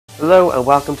Hello and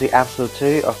welcome to episode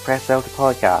 2 of Press Delta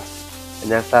Podcast. In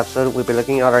this episode, we'll be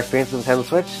looking at our experiences with Nintendo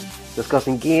Switch,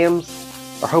 discussing games,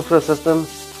 our hopes for the system,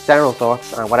 general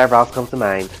thoughts, and whatever else comes to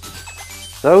mind.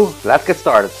 So, let's get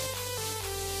started.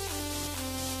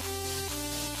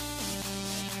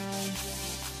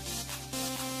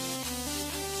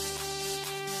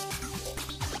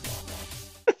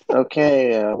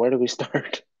 Okay, where do we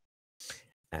start?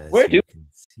 Where do you can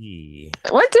see?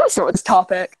 Where do we start with this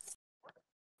topic?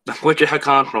 Which had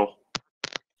console?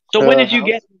 So when did you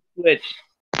get the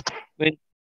Switch?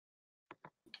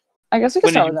 I guess we can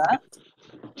start with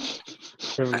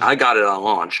that. I got it on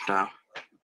launch now.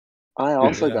 I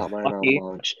also Yeah. got mine on Lucky.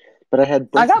 launch, but I had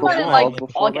I got Breath of mine in, the like, Wild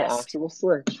before my August. actual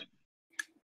Switch.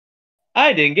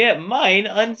 I didn't get mine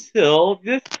until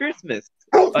this Christmas.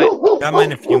 But Got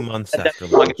mine a few months that's after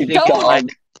long launch. if you didn't get mine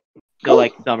till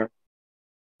like summer.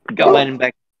 Got mine in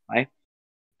back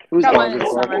Whose Got dog mine in is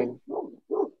the summer. barking?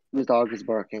 Whose dog is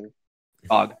barking?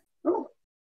 dog.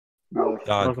 Dog.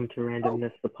 Welcome to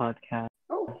Randomness, the podcast.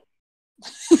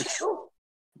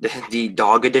 The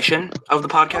dog edition of the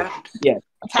podcast.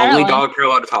 Apparently. Only dogs are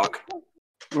allowed to talk.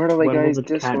 Where do I When will guys the cat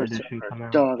Discord edition server? come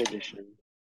out? Dog edition.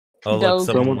 Oh, Dog. look,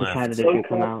 When someone will the cat left. edition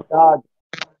come out?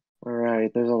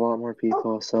 Alright, there's a lot more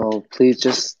people, so please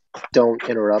just don't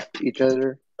interrupt each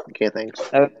other. Okay, thanks.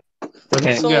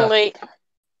 Okay. So late.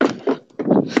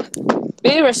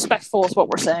 Be respectful is what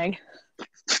we're saying.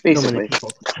 So many Basically.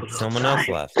 people. Someone else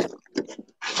left.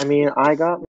 I mean, I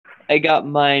got... I got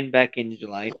mine back in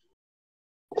July.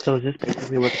 So is this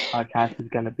basically what the podcast is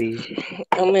gonna be?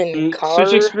 I'm in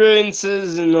Switch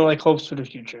experiences and hopes for the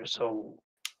future. So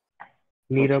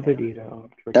Nito Bedito.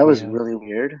 That was really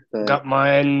weird. But... got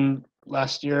mine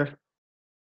last year.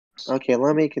 Okay,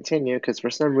 let me continue, because for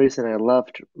some reason I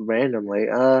left randomly.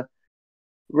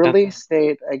 Release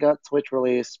date, I got Switch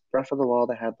release. Breath of the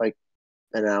Wild, I had like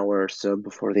an hour or so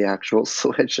before the actual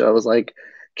Switch. I was like,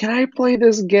 can I play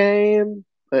this game?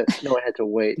 But no, I had to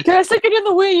wait. Can I stick it in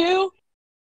the Wii U?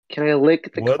 Can I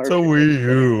lick the What's a cartridge? Wii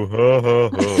U? Ho, ho,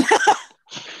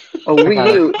 ho. A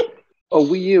Wii U. A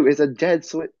Wii U is a dead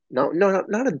Switch. No,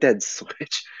 not a dead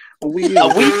Switch. A Wii U.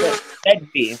 A Dead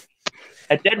Wii.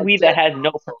 A dead Wii that has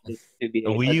no purpose to be. A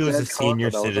Wii U is a dead senior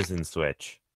console. citizen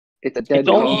Switch. It's a dead It's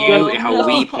only console. you. How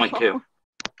we point to.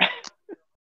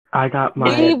 I got my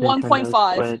Maybe Nintendo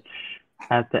 1.5. Switch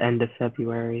at the end of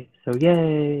February. So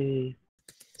yay!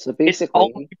 So basically,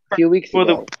 only a few weeks for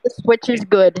the- ago, The Switch is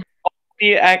good.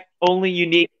 The only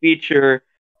unique feature,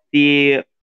 the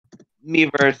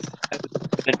Miiverse has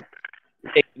been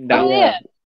taken down. Oh, yeah.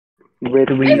 Rip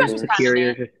The Wii U Miiverse is is Miiverse.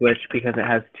 superior to Switch because it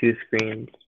has two screens.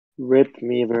 Rip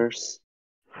Miiverse.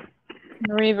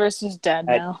 The Reverse is dead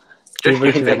now. Just Miiverse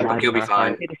use is Facebook, alive you'll be in our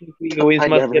fine. heart. We always I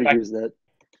must never get back. used that.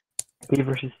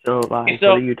 Miiverse is still alive. Okay, so-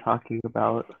 What are you talking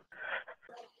about?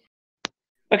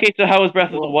 Okay, so how was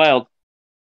Breath of the Wild?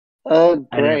 Great.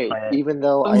 play it. Even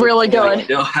though Really I, good. I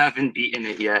still haven't beaten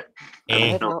it yet. I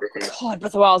Eh. don't know what it is. God, Breath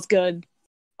of the Wild's good.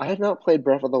 I have not played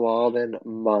Breath of the Wild in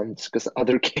months because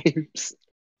other games.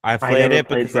 I I played never it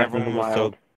played because Breath of the everyone was so...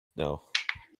 Wild. No.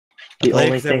 The I played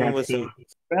only 'cause thing everyone I've was so seen,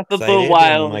 Breath of the excited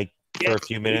Wild. and, like, for a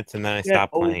few minutes and then I Get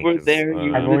stopped playing. over 'cause, there,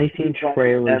 you I've only seen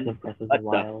trailers Um, of Breath of the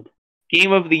Wild.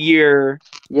 Game of the Year.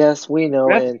 Yes, we know.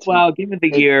 Breath of And the Wild, Game of the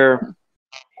It- Year.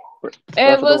 Breath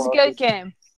It of the was a Wild good is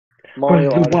game. Mario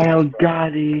Breath of the Odyssey. Wild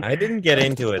Gotti. I didn't get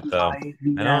into it, though. I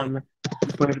don't...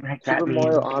 Where the heck that Super means?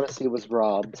 Mario Odyssey was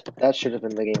robbed. That should have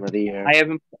been the game of the year.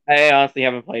 I honestly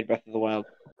haven't played Breath of the Wild.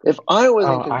 If I was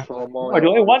Oh, in I- control, do I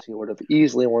Mario want- Odyssey would have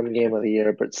easily won Game of the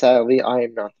Year, but sadly, I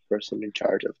am not the person in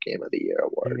charge of Game of the Year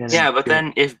awards. Yeah, but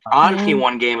then if Odyssey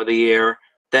won Game of the Year,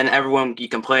 then everyone would be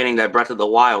complaining that Breath of the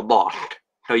Wild lost.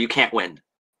 So you can't win.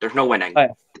 There's no winning. Oh,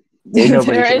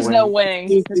 Nobody There can is no win.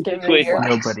 winning. This game of the year.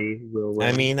 Nobody will win.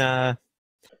 I mean, I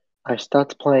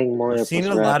stopped playing Mario I've seen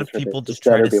plus a lot of Rabbids for people this. just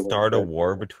This try to better be start a worth it.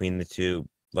 war between the two,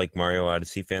 like Mario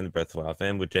Odyssey fan and Breath of the Wild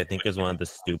fan, which I think is one of the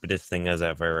stupidest things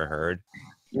I've ever heard.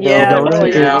 Yeah, No, Zelda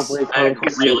it's is- probably I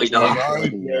close to really Game don't.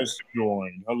 of the Year.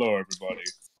 Join. Hello, everybody.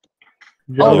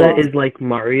 Zelda Oh. is like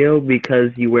Mario because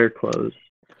you wear clothes.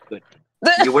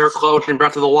 You wear clothes in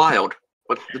Breath of the Wild.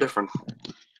 What's the difference?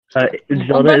 Zelda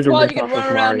That's is a why you can ripoff run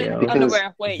of around Mario. in Because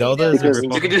underwear. Wait, Zelda you is a Because- ripoff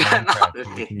You of can do that now.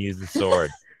 Minecraft. You can use the sword.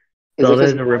 Is it Zelda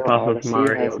because is a Mario ripoff of Odyssey has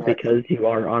Mario that- because you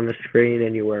are on the screen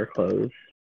and you wear clothes.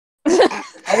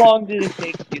 How long did it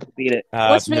take you to beat it?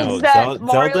 Which means No, that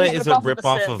Mario Zelda is is a a ripoff of The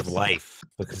ripoff of Sims. life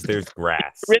because there's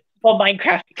grass. Rip for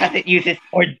Minecraft because it uses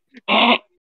swords.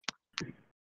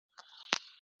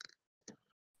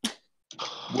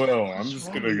 Well, I'm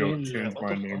just gonna go change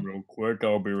my name real quick.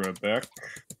 I'll be right back.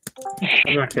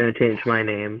 I'm not gonna change my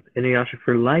name. Inuyasha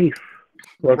for life.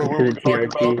 Welcome What to were the we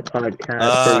talking TRT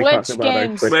podcast where we Switch talk about our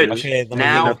games. Switch. Switch. Okay, let me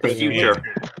Now, think of the this future.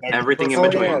 game. Everything in Oh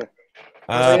between. yeah.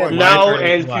 Now Minecraft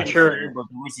and Plus. future. But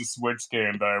there was a Switch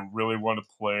game that I really want to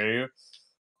play.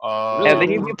 Have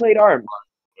any of you played ARMS?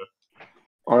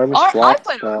 Arms I flopped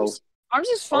played though. Arms. Arms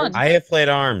is fun. I have played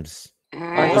ARMS. For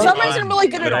It was some fun, reason, I'm really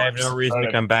good but at I have no ARMS. reason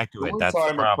to come back to The it. only That's the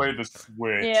time I problem. played the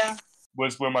Switch Yeah.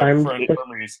 was when my I'm- friend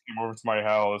Hermes came over to my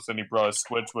house and he brought a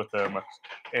Switch with him,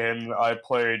 and I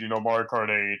played, Mario Kart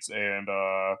 8 and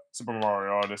Super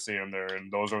Mario Odyssey in there, and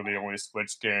those are the only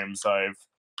Switch games I've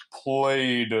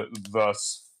played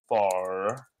thus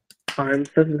far. ARMS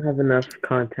doesn't have enough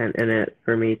content in it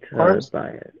for me to ARMS? buy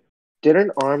it.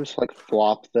 Didn't Arms like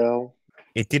flop though?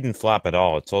 It didn't flop at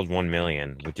all. It sold 1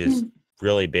 million, which is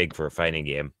really big for a fighting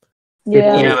game.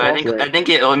 Yeah. Yeah, Yeah. but I think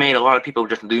it made a lot of people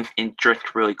just lose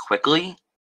interest really quickly.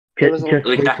 It was Just a- wait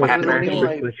Like, that till happened.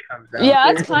 the Switch comes out.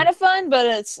 Yeah, it's kind of fun, but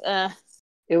it's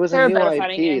It was There a are new better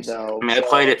fighting IP games. though. I mean, I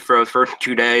played it for the first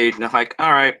 2 days, and I'm like,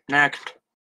 all right, next.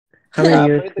 How Yeah, I many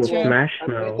years played the will global- Smash I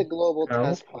played the know? global No?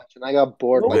 test punch and I got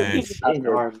bored Nobody like is in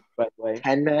after ARMS, by the way.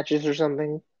 10 matches or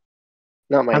something.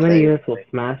 Not my How many thing. years will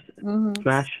Smash Mhm.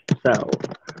 Sell?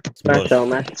 Smush.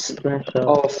 Smash Sell.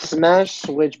 Oh, Smash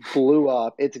Switch blew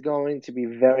up. It's going to be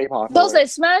very popular. They'll say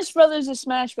Smash Brothers is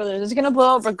Smash Brothers. It's gonna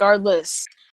blow up regardless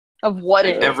of what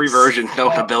Like, it every is. version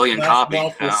sells a billion Smash copies.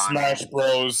 Mouth with now. Smash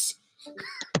Bros.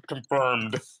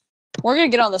 Confirmed. We're gonna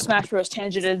get on the Smash Bros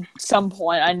tangent at some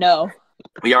point. I know.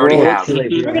 We already Well, have. Too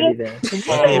late, we're We're gonna- already there.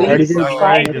 Okay, Already so been trying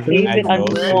trying to to save add it those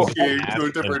until to Game the to a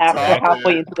app different and After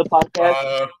halfway into the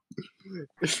podcast.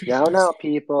 Now,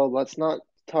 people, let's not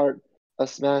start a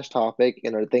Smash topic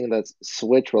in a thing that's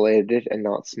Switch related and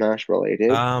not Smash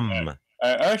related.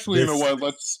 Actually, you know This- what?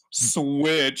 Let's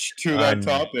switch to that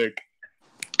topic.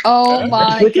 Oh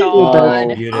my Switch is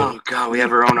god. Oh god, we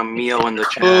have our own Emil in the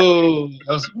chat. Oh,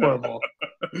 that was horrible.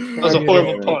 That was a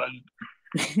horrible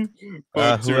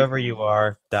pun. whoever you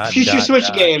are. Future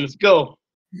Switch games, go.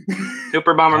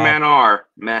 Super Bomberman R.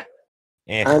 Meh.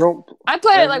 Eh. I don't. I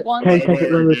played it like once.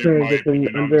 10-second run returns. My It's an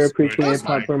opinion on the Switch underappreciated is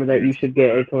like- platformer that you should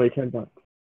get. It's only $10.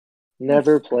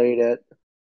 Never played it.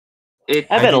 It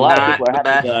I bet a lot of not people are the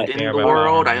happy best with that. in Yeah, the but,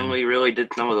 world. I only really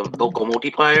did some of the local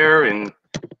multiplayer, and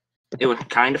it was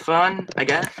kind of fun, I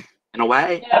guess, in a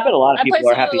way. I bet a lot of I played people are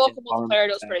some of happy the with local multiplayer.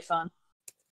 It was pretty fun.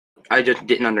 I just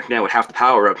didn't understand what half the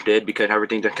power-ups did because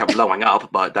everything just kept blowing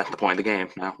up, but that's the point of the game.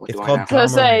 Now, what It's do I called know? So I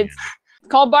say it's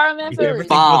called Bomberman If for a everything reason.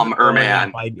 wasn't blowing Bomberman.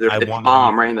 up, I It's want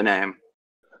Bomb right in the name.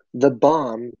 The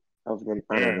bomb of them.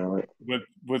 I don't know it.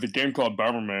 With a game called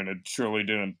Bomberman, it surely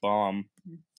didn't bomb.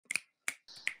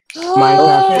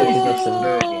 Minecraft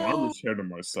Terrible. I was ahead of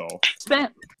myself. Spam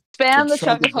the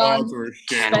Chuckapon. Chocobods are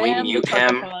Can shit. we Spam the mute him?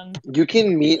 Chuckapon. You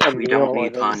can meet a We don't meal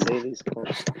need and then puns. say these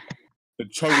puns. The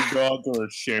Chocobods are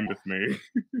ashamed of me.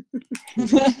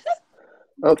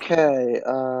 Okay.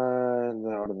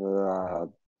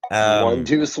 One,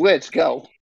 two, switch, go.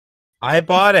 I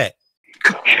bought it.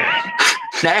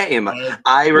 Same. I've,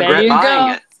 I regret you buying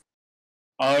go. it.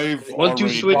 I've 1-2 already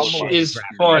switch bought is it.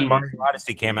 fun. Mario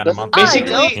Odyssey came out a month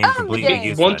Basically- ago. It became I completely love the game.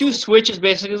 useless. 1-2 switch is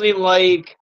basically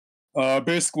like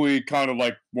Basically, kind of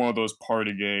like one of those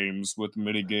party games with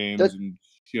mini games That- and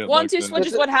shit 1-2 like that. switch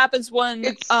is what happens when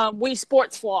It's- Wii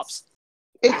Sports flops.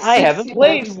 It's I haven't 60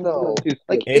 played bucks, though. 1-2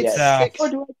 Like Switch it's yet. six. Or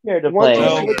do I care to 1-2 play?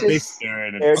 Well, switch they-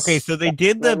 is Okay, so they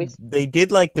did Let me-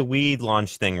 like the Wii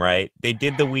launch thing right. They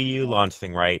did the Wii U launch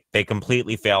thing right. They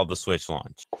completely failed the Switch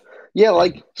launch. yeah.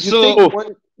 Like So-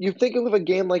 you think of a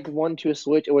game like 1-2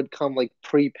 switch, it would come like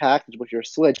pre-packaged with your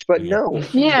Switch, but Yeah. no.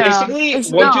 Yeah. basically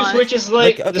it's 1-2 not. switch is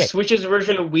like Like, okay. the Switch's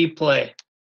version of Wii Play.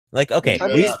 Like, okay, I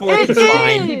Wii mean, Sports it is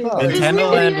fine. is. $60. It Nintendo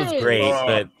really Land was is. great, Oh,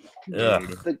 but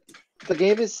ugh. dude. The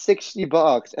game is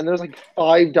 $60, and there's like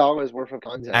 $5 worth of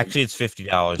content. Actually, it's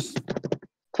 $50.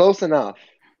 Close enough.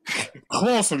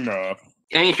 Close enough.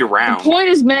 And if you're The round. point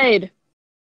is made.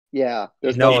 Yeah.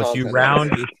 There's No, no if you content.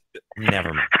 round,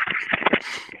 never mind.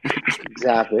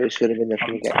 Exactly. It should have been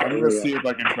I'm different. gonna see if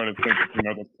I can try to think of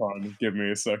another pun. Give me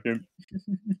a second.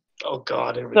 Oh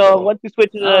god, here we So go. 1-2 switch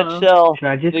in a Uh-oh. nutshell. Should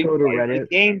I just go to The Reddit?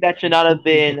 game that should not have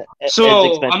been as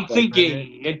So expensive. I'm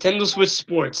thinking Nintendo Switch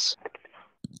Sports.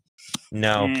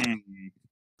 No.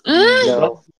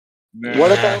 No.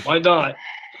 What about Why not?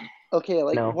 okay?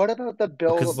 Like, No. what about the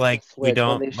build Because, of the like, we Switch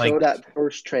don't, when they like- showed that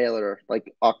first trailer,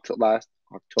 like last October?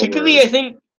 Technically, I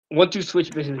think 1-2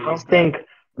 switch basically. I don't think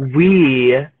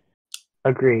we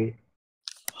agree.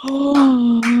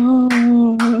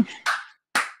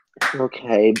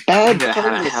 Okay, bad I'm gonna have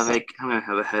a puns. headache. I'm gonna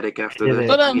have a headache after Did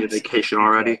this. it. I need a vacation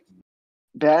already.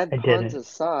 Bad I did puns it.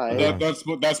 aside. Yeah. That's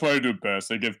what I do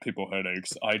best. I give people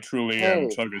headaches. I truly am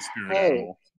Hey, Chugga Spirit hey.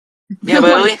 Animal. Yeah, but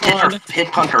Oh at my least God. hit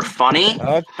puns are funny.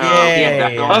 Okay.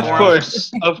 that going Of for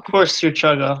him. course, you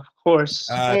chugga. Of course.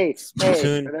 Hey,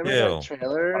 Splatoon remember 2. that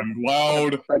trailer? I'm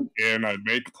loud Like, and I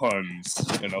make puns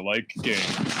and I like games.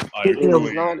 I Speaking this of,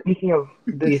 is not speaking of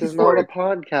this is not a esports,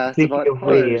 podcast speaking about of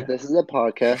puns. Wii, This is a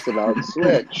podcast about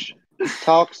Switch.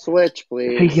 Talk Switch,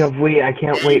 please. speaking of Wii, I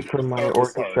can't wait for my Oh,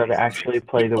 orchestra sorry. to actually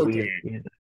play the Okay. Wii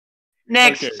music.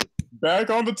 Next. Okay, back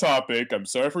on the topic. I'm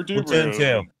sorry for Splatoon 2.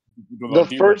 derailing.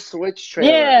 The first Switch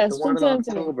trailer, Yeah, the one in Splatoon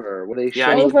 2. October, where they Yeah,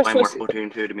 I showed need to first play more Switch-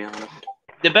 Splatoon 2, to be honest.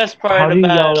 The best How part do y'all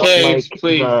about Okay, like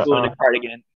please. doing the? the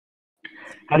cardigan.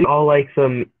 How do you all like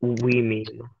the Wii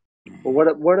meme? Well, what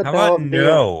How about about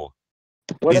no?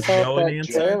 what Is about no an that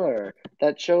answer? trailer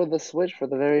that showed the Switch for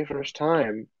the very first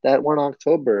time? That one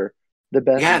October, the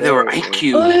best. Yeah, there were day. ice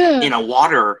cubes Oh, yeah. in a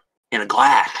water in a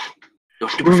glass. It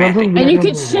was super Remember fancy. we And you are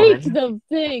could number shake one? the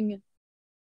thing.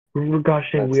 Remember, gosh,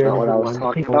 dang, That's we are not what number I was one.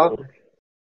 talking Think about. old.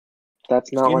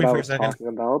 That's not Excuse what me I for a was second. talking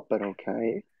about, but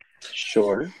okay,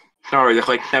 sure. Sorry, there's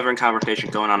like never conversation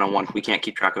going on at once. We can't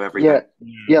keep track of everything.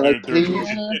 Yeah, like, there- please,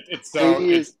 it's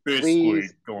please, basically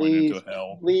please, going please, into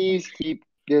hell. please keep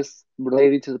this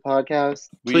related to the podcast.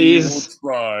 Please. We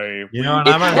will try. You know what?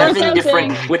 If I'm gonna having Or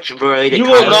different something. Switch-related You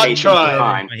will not conversations is try.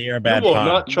 fine. I hear a You bad will pun.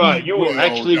 not try. You will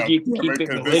actually keep it because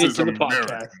related to the podcast.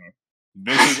 America.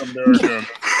 This is America,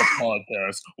 the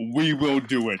podcast. We will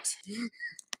do it.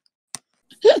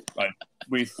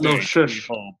 We think. No, We shush.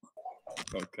 hope.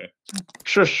 Okay.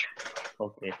 Shush.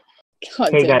 Okay. God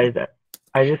Hey damn. guys,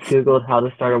 I just googled how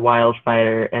to start a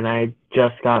wildfire, and I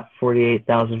just got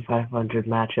 48,500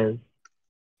 matches.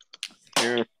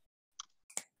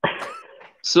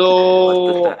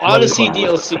 So What the- Odyssey Wow.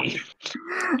 DLC.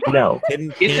 No,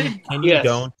 Can Is you Yes.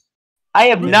 don't? I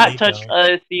have Really not touched don't.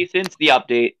 Odyssey since the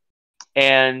update,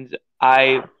 and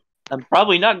I'm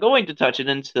probably not going to touch it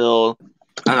until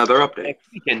Another update. next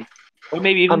weekend, or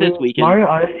maybe even this weekend. Mario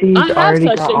Odyssey's I have already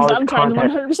touched got it all because its I'm trying to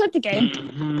content. 100% the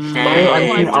game. Mario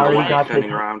Odyssey And already still got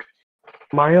spinning around.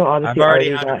 Mario I've Odyssey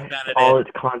already already got 100%ed all it.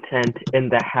 its content in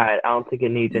the hat. I don't think it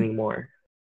needs any more.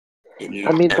 It needs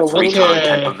I mean, but every okay.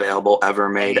 content available ever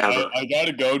made ever. I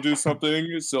gotta go do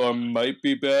something, so I might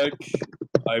be back.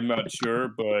 I'm not sure,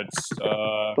 but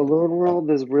Balloon World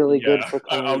is really good yeah, for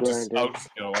coin I'll just grinding.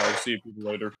 I'll see people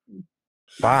later.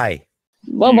 Bye.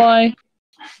 Bye bye.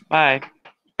 Bye.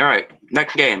 All right,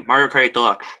 next game, Mario Kart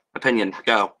Deluxe. Opinion,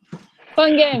 go.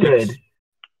 Fun game. Good.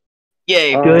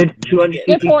 Yay. Good. Good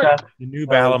 250 port. stuff. The new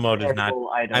battle mode is not. Terrible,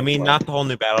 I don't I mean, like. not the whole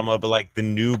new battle mode, but like the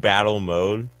new battle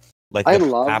mode, like I the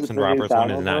love Cops the and new Robbers one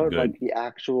battle is not mode, good. like the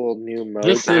actual new mode.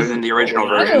 This Better is- than the original I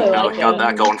version. really Now like it's got it.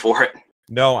 that going for it.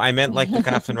 No, I meant like the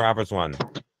Cops and Robbers one.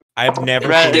 I've never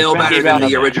Right, seen Still right, better right, than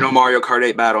the right. original Mario Kart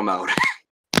 8 battle mode.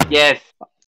 Yes.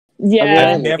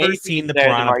 Yeah. I've never Anything seen the better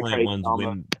than Piranha Mario Plant Kart ones Drama.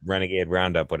 win Renegade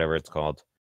Roundup, whatever it's called.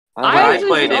 I When I actually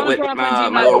played it don't with know if my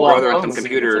I little love brother and those. some It's a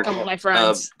computer, couple of my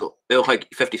friends. it was like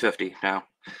 50-50 now.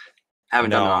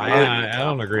 Haven't No, done it I on mine.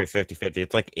 don't agree with 50-50.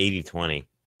 It's like 80-20.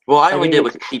 Well, I I only mean, did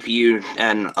with CPU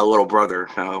and a little brother,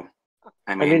 so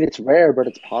I I mean, mean, it's rare, but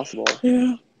it's possible.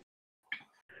 Yeah.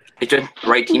 it's just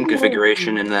right team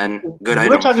configuration and then good We're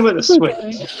items. talking about the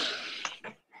Switch.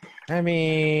 I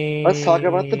mean, Let's talk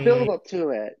about the build up to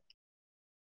it.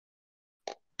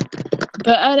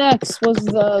 The NX was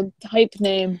the hype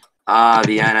name.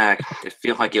 The NX. It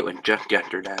feels like it was just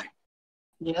yesterday.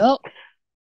 Yep.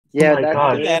 Yeah, my that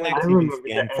God. What did day, NX I even remember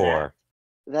stand the for?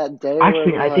 that day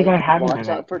Actually, where I think I have an watch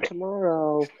out NX. for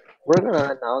tomorrow. We're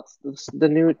gonna announce the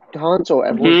new console.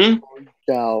 Everyone's freaked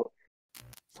out.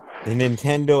 The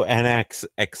Nintendo NX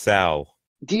XL.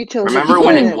 Details. Remember are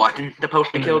when planned. it wasn't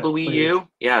supposed to kill the Wii U?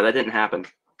 Yeah, that didn't happen.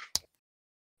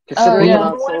 Considering yeah.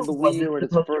 it outsold the Wii U in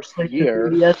its first year.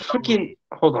 Freaking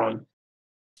hold on.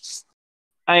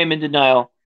 I am in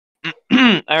denial.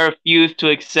 I refuse to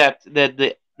accept that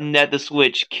the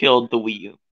Switch killed the Wii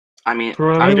U. I mean,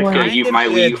 Remember I'm just when- gonna use my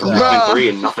Wii U for Bruh. Pikmin 3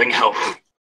 and nothing else.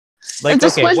 Like, the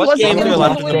okay, Switch what wasn't games gonna are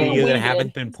left kill on the the Wii Wii U that U.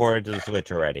 haven't been ported to the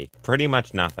Switch already? Pretty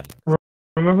much nothing.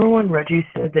 Remember when Reggie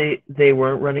said they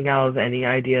weren't running out of any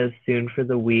ideas soon for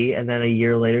the Wii, and then a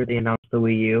year later they announced the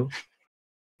Wii U?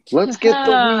 Let's get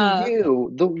the Yeah. Wii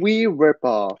U, the Wii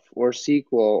ripoff or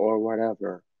sequel or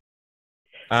whatever.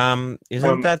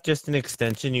 Isn't that just an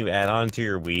extension you add on to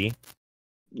your Wii?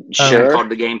 Sure. Called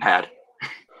the gamepad.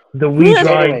 The Wii Yeah.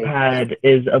 drawing Anyway. pad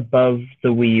is above the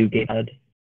Wii U gamepad.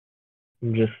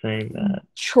 I'm just saying that.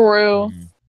 True.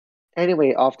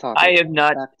 Anyway, off topic. I have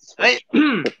not. Back to Switch.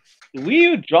 The Wii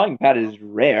U drawing pad is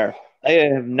rare. I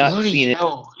have not Bloody seen it.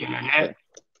 hell, yeah.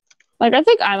 Like, I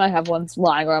think I might have one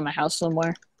lying around my house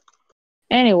somewhere.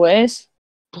 Anyways.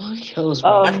 Let's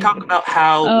talk about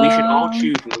how we should all Um,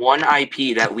 choose one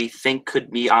IP that we think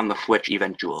could be on the Switch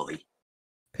eventually.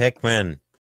 Pikmin.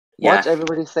 Watch Yes.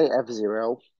 everybody say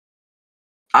F-Zero.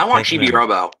 I want Pikmin. Chibi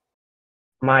Robo.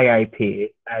 My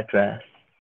IP address.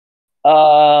 Or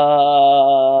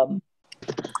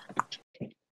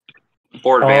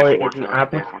Oh, Advanced it's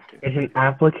Wars. It's an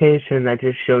application that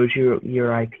just shows you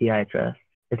your IP address.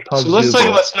 It's called So let's talk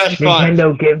Google. about Smash 5.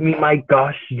 Nintendo, give me my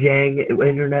gosh dang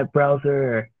internet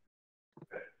browser.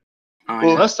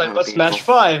 Well, let's talk about Smash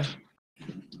 5.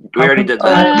 We already did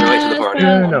that. Relate to the party.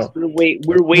 No.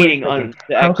 We're waiting on.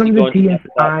 To How actually come go the into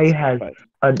that DSi has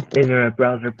an internet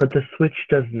browser, but the Switch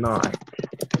does not?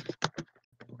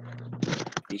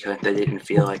 Because they didn't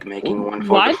feel like making one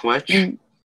for Why? the Switch.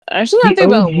 Actually, I think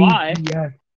about why.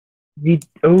 DS, the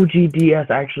OG DS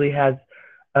actually has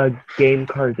a game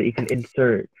card that you can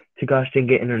insert to gosh dang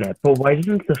get internet. But why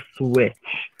doesn't the Switch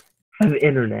have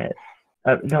internet?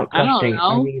 No, I gosh don't dang.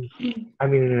 know. I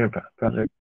mean internet browser.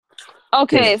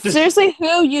 Okay, This- seriously,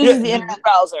 who uses Yeah, the internet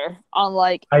browser on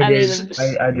like I any do. of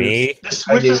the- I do. Me? The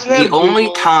Switch do. doesn't The have only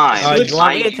Google. time you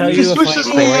want me to tell The you a Switch funny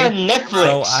doesn't story? have Netflix.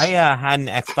 So I had an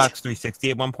Xbox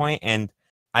 360 at one point, and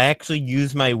I actually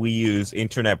used my Wii U's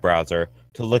internet browser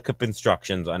to look up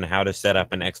instructions on how to set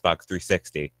up an Xbox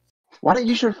 360. Why don't you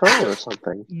use your phone or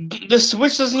something? The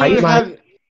Switch doesn't I even might-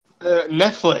 have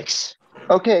Netflix.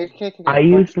 Okay. I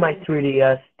used my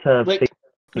 3DS to Like, figure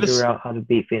this- out how to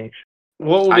beat Phoenix.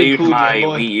 What would I be use cool, my Game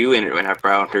Boy? Wii U internet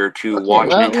browser to Okay, watch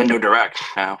well- Nintendo Direct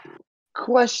now.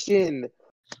 Question.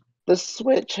 The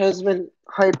Switch has been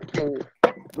hyping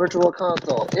Virtual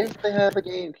Console. If they have a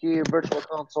GameCube Virtual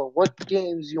Console, what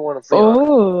games do you want to see on it?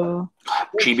 Oh,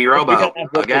 Chibi If you're Robo gonna have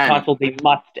virtual again. console, they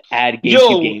must add GameCube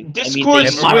Yo, games. Discord they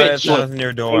Switch. must. Thousand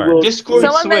your They door. will- Discord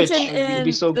someone Switch mentioned would in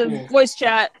be so the cool. voice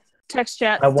chat, text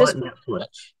chat, I want Discord Netflix.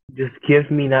 Switch. Just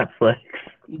give me Netflix.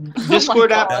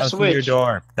 Discord Oh my app God. Thousand your Switch.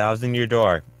 door. Thousand your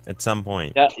door. At some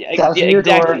point. Yeah, Thousand Year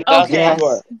exactly. Door. Thousand Year Okay.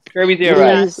 Door. Kirby's Air Please,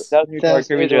 Ride. Thousand Year Door.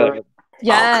 Thousand Kirby's Year Air Door. Ride.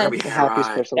 Yes, Kirby. The happiest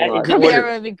Right. person That is alive. Kirby order.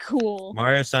 Air would be cool.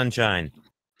 Mario Sunshine.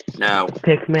 No.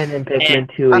 Pikmin and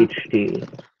Pikmin 2 I'm- HD.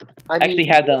 I I actually mean,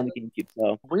 had that on the GameCube,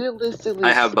 so. realistically,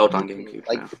 I have both on speaking, GameCube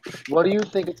Like, now. what do you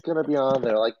think it's gonna be on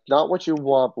there? Like, not what you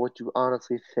want, but what you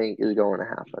honestly think is going to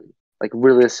happen. Like,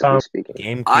 realistically speaking.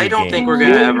 GameCube I don't think game. we're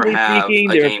gonna ever Realistically have speaking,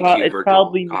 a they're GameCube it's Virtual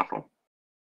probably- Console.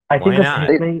 I think Why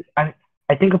not?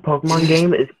 I think a Pokemon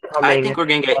game is coming. I think we're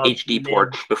gonna get HD mid-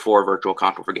 ports before Virtual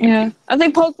Console for GameCube. Yeah, I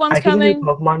think Pokemon's I think a new coming.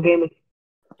 Pokemon game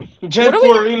is Gen What are we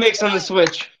 4 doing? remakes on the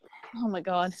Switch. Oh my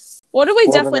god, what do we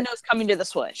Well, definitely then- know is coming to the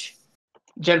Switch?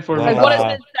 Gen 4 Well, Like, remakes. what is Uh,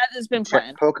 it that has been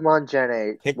planned? Pokemon Gen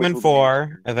 8. which will Pikmin be-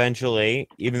 4, eventually,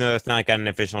 even though it's not got an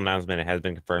official announcement, it has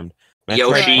been confirmed. Metroid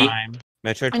Yoshi. Prime.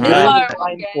 Metroid I knew Prime. Fire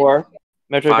Prime game. 4.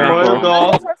 Metroid Fire Prime Emblem. 4.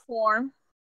 Golf. Metroid form.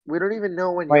 We don't even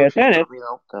know when Mario Yoshi's Tennis. coming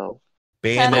out, though.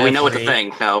 Bayonetta But we know it's a 3.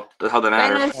 thing, so that's how that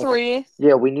Bayonetta matters. 3.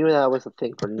 Yeah, we knew that was a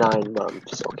thing for 9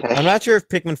 months, okay? I'm not sure if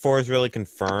Pikmin 4 is really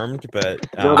confirmed, but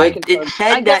No, um, they It I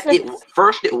said guess that it's-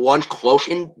 first it was close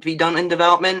to be done in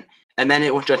development, and then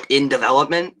it was just in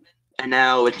development, and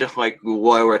now it's just like,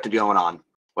 what's going on?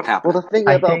 What happened? Well, the thing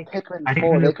I about think- Pikmin I think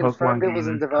 4, the they new confirmed Pokemon it was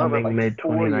in game is development coming like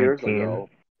 4 years mid-2019. ago.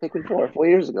 Pikmin 4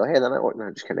 years ago. Hey, that might work. No,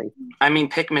 I'm just kidding. I mean,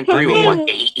 Pikmin 3 was what,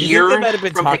 8 do you years think they might have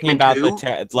been from talking Pikmin about 2?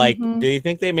 Mhm. do you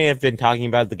think they may have been talking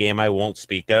about the game I won't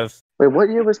speak of? Wait, what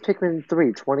year was Pikmin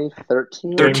 3?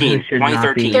 2013? 13, Who should not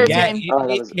 2013. Third Yeah, game. Oh, that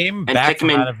it was- came And back from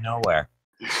Pikmin- out of nowhere.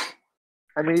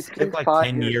 I mean, it's It been took like 5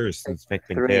 10 years since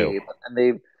Pikmin 3, 2. and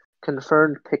they've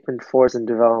confirmed Pikmin 4 is in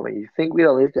development. You think we'd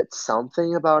at least get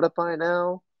something about it by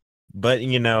now? But,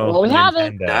 you know, Well, we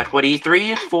haven't. Nintendo. That's what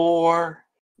E3 is for.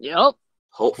 Yep. Well,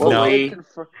 Hopefully. they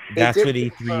That's did what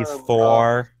E3 is confirm,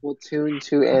 for. Splatoon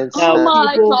 2 and Now, Oh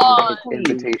my people- god.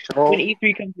 Invitational. When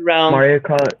E3 comes around, Mario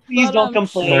Kart, please don't Mario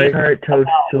complain Kart Toad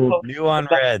Stool. New on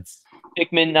Reds.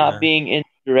 Pikmin not Yeah. being in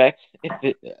direct. If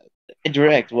it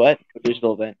direct what? A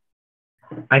digital event.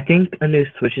 I think a new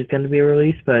Switch is going to be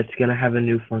released, but it's going to have a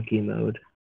new funky mode.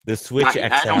 The Switch I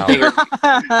don't XL.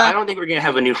 think I don't think we're gonna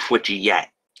have a new Switch yet.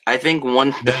 I think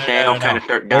once the sale kind of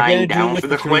start They're dying gonna do down it with for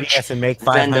the the Switch, 3DS and make then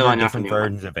 500 they'll announce a different new one.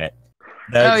 versions of it.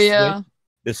 The Oh yeah.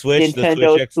 The Switch, the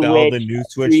Nintendo Switch XL, the Switch, new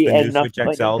Switch, 3 the and new Switch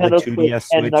Knuckles, XL, the Nintendo 2DS Switch and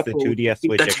Switch, the Knuckles. 2DS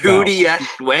Switch the XL.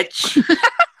 2DS Switch.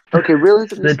 Okay, really?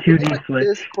 The 2D Switch.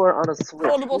 Discord on a Switch.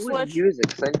 Foldable Who would Switch. use it?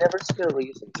 Because I never see a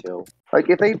reason to. Like,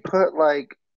 if they put,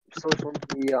 like, social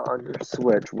media on your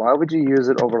Switch, why would you use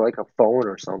it over, like, a phone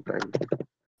or something?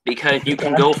 Because you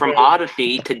can go from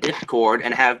Odyssey to Discord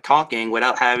and have talking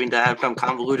without having to have some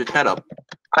convoluted setup.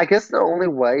 I guess the only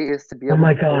way is to be Oh able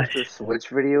my to post gosh. your Switch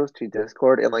videos to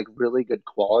Discord in, like, really good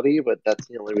quality, but that's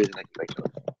the only reason I can think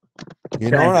of. You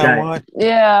know what I want?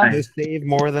 Yeah. To save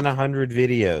more than 100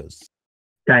 videos.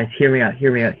 Guys, hear me out.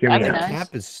 Hear me out. Hear me That'd be out. nice.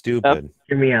 Cap is stupid.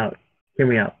 Hear me out. Hear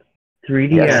me out.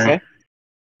 3DS, Yes.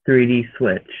 3D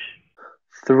Switch.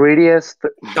 3DS.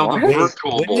 No, the What?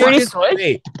 virtual Wait, boy. Switch?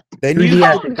 wait, then you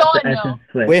 3DS Oh, God, and no.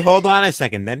 Switch. wait. Hold on a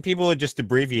second. Then people would just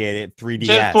abbreviate it 3DS.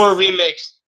 Gen 4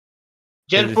 remix.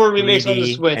 Gen 4 remix on the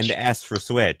 3D Switch. and S for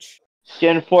Switch.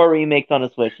 Gen 4 remakes on the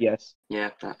Switch, yes.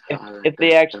 Yeah. If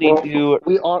they actually do,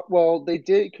 They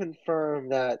did confirm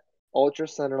that Ultra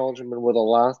Sun and Ultra Moon were the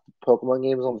last Pokemon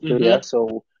games on the 3DS.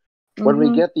 So when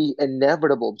we get the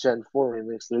inevitable Gen 4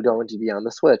 remix, they're going to be on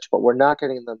the Switch, but we're not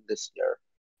getting them this year.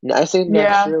 I say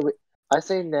next year. I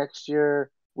say next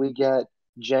year we get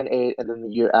Gen 8, and then the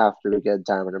year after we get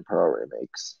Diamond and Pearl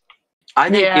remakes. I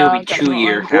think it would be 2 definitely.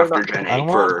 years We're after not- Gen I 8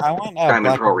 want, for I want Diamond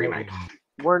Black Pearl and Gold remake.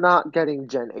 We're not getting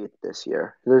Gen 8 this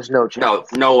year. There's no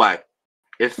chance. No way.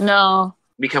 No.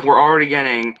 Because we're already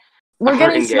getting We're a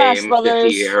getting hunting Smash game Brothers.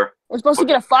 this year. We're supposed to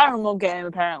get a Fire Emblem game,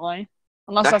 apparently.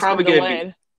 Unless That's that's probably been gonna be-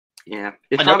 delayed. Yeah,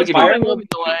 it's Another probably Fire gonna Emblem will be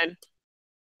delayed.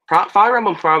 Fire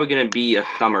Emblem's probably gonna be a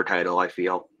summer title. I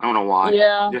feel. I don't know why.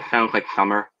 Yeah. It just sounds like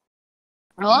summer.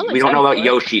 Well, I'm We don't know about excited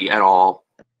for it. Yoshi at all.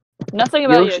 Nothing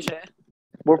about Yoshi- Yoshi.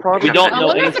 We're probably we don't I know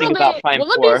wonder if anything it'll about be. Prime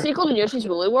Will it be a 4. sequel to Yoshi's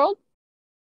Woolly World?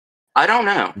 I don't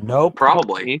know. Nope.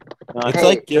 Probably. It's Hey,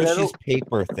 like remember- Yoshi's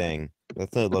paper thing.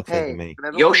 That's what it looks like to me.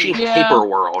 remember Yoshi's when, Yeah. Paper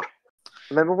World.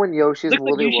 remember when Yoshi's Looks like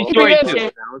Woolly Yoshi's World Story was too.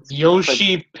 announced?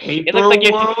 Yoshi It Paper looks like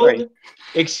Yoshi's Story. World?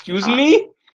 Excuse me?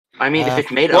 I mean, if Uh,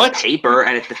 it's made what? of paper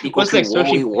and it's the sequel What's to next,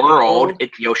 Yoshi Woolly Paper World, World?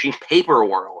 it's Yoshi's Paper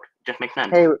World. Just makes sense.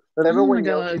 Hey, remember Oh my when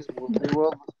God. Yoshi's Woolly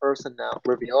World was first announced,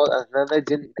 revealed, and then they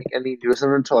didn't make any news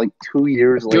of it until like 2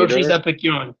 years later? Yoshi's Epic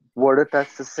Yarn. What if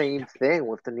that's the same thing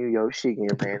with the new Yoshi game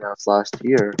they announced last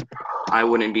year? I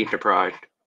wouldn't be surprised.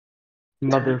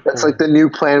 That's like the new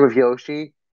plan with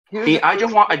Yoshi. Here's See, the I just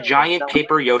first want a thing giant that-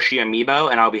 paper Yoshi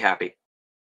amiibo, and I'll be happy.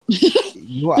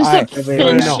 You, Just I, a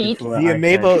thin no, sheet. the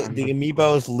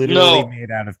amiibo is literally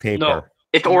made out of paper. No.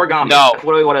 It's origami. No. That's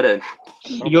literally what it is.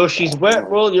 Yoshi's Wet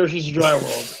World, Yoshi's Dry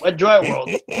World. Wet Dry World.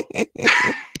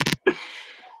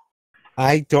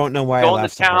 I don't know why Go I into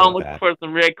laughed so town, hard look at that. for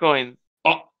some rare coins.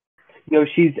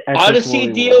 Yoshi's Epic Odyssey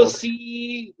Woolly World.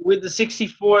 DLC with the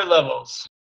 64 levels.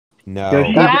 No,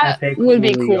 Yoshi's That Epic would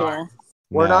be Woolly cool. Yarn.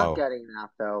 We're no. not getting that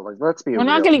though. Like, let's be We're real.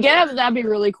 not gonna get it, but that'd be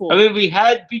really cool. I mean, we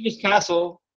had Peach's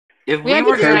Castle. If We we had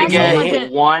were to gonna do get like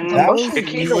it- one That was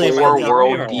 64 easily world my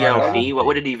favorite DLC, part. what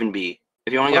would it even be?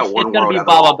 If you only got It's one gonna world be out of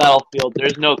it all. Baba Battlefield.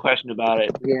 There's no question about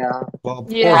it. Yeah. Well,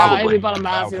 of Yeah, course it it'd would be be bottom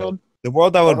Battlefield. The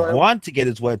world I would Alright. want to get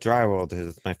is Wet Dry World because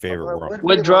it's my favorite world.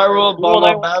 Wet Dry World, Well, Baba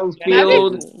I- That'd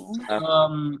Battlefield, be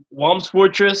cool. Whomp's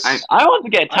Fortress, I want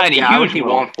to get Tiny Yeah, I would Huge see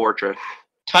World. Womp Fortress.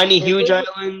 Tiny Huge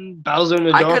Island, Bowser in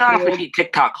the I Dark could honestly World. see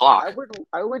TikTok Clock.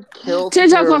 I would kill.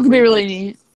 TikTok hear Clock a could be remix- really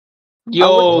neat. Yo, I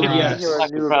would love to yes. hear a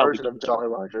That new could probably version of be- Jolly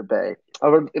Roger Bay. I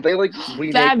would, if they like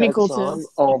remake That'd be that cool, song. too.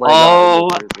 Oh my Oh,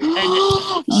 god! that'd be crazy.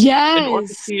 An Yes.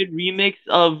 orchestrated remix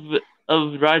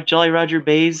of Jolly Roger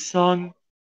Bay's song.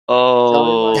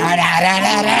 Oh,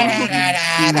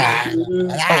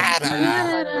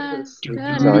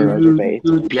 Jolly Roger Bay.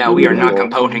 Yeah, we are not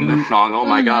composing this song. Oh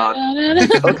my god.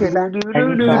 Okay,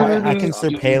 I can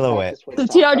Sir Palo it. The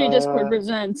TRD Discord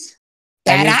presents.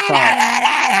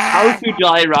 how to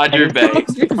Jolly Roger Bay.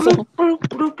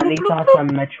 Any thoughts on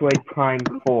Metroid Prime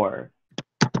 4?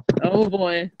 Oh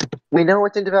boy. We know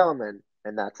it's in development,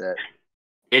 and that's it.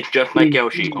 It's just like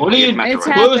Yoshi. What are you It's Metroid. It's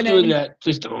Close happening. doing that?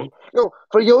 Please don't. No,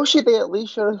 for Yoshi, they at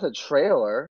least showed us a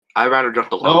trailer. I'd rather just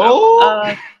the logo.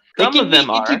 No, Some it can of them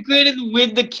be are. integrated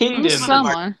with the kingdom. Some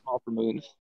are. Small for moons.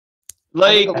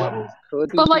 Like, the levels could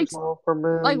be But, too like- small for me.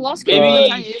 Like Lost Maybe- Kingdom,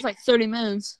 tiny, it's like 30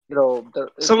 minutes. you know,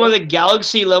 some of the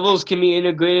galaxy levels can be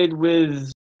integrated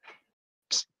with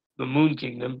the Moon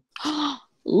Kingdom.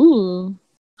 Ooh.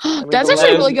 mean, That's the actually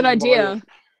a really levels good in idea.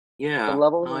 Yeah. The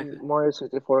levels I like in it. Mario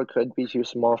 64 could be too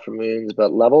small for moons,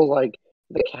 but levels like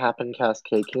the Cap and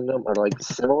Cascade Kingdom are like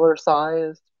similar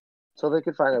sized, so they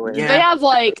could find a way. Yeah. They have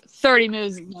like 30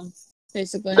 moves in them,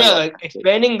 basically. Yeah, like,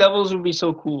 expanding levels would be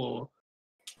so cool.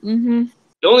 Mm-hmm.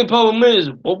 The only problem is,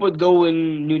 what would go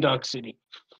in New Donk City?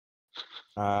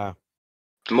 More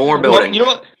Well, building. you know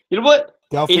what? You know what?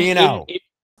 Delfino.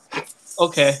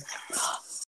 Okay.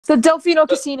 The Delfino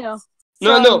Casino.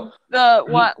 No, from no.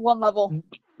 The one level.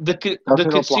 The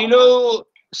Delfino casino.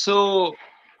 So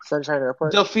Sunshine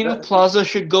Airport. Delfino Plaza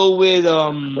should go with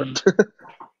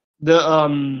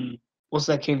the what's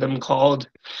that kingdom called?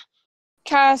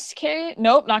 Cascade?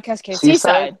 Nope, not Cascade.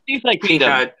 Seaside? Seaside. Seaside Kingdom.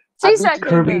 Seaside. Seaside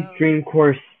Kirby Kingdom. Dream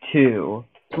Course 2.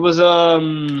 It was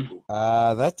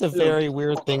That's a very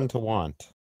weird thing to want.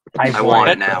 I want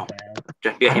it now.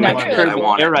 Just because he mentioned it, I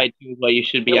want it. You're right to what you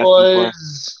should be It asking for.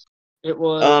 It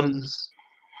was.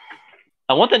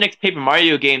 I want the next Paper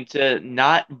Mario game to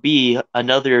not be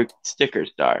another sticker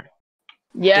star.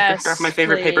 Yes. That's my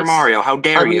favorite please. Paper Mario. How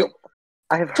dare you?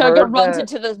 I've Tucker heard runs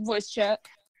that, into the voice chat.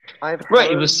 I've Right,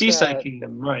 it heard was Seaside that-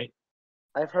 Kingdom, right.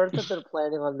 I've heard that they're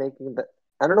planning on making the.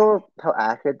 I don't know how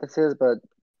accurate this is, but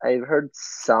I've heard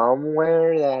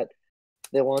somewhere that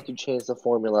they want to change the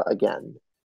formula again.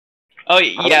 Oh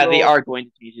don't yeah, they know. are going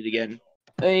to change it again.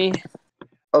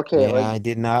 Okay, Yeah, I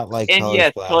did not like And Color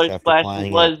yes, Splash Color after Splash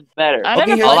playing was it. better. I Okay,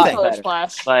 never here's played the thing. Color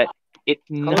Splash. But it's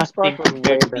Color nothing Splash was way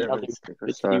compared to better the than other. Sticker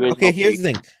the Star. original Okay, here's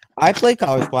three. the thing. I played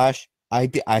Color Splash. I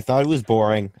thought it was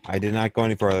boring. I did not go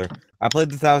any further. I played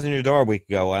the Thousand Year Door a week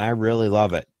ago, and I really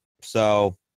love it.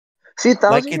 So, See, like,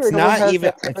 Thousand it's Year Door not has even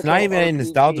that it's not typical even a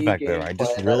nostalgia RPG factor. I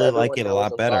just gameplay really that like it a everyone lot knows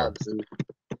and better. loves. And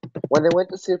when they went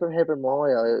to Super Paper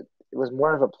Mario, it was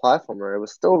more of a platformer. It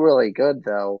was still really good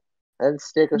though. And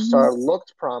Sticker Star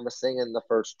looked promising in the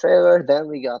first trailer. Then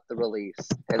we got the release,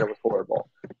 and it was horrible.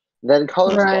 Then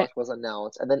Color Right. Splash was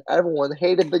announced, and then everyone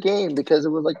hated the game because it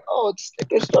was like, oh, it's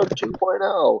Sticker Star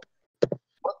 2.0.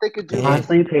 What they could do is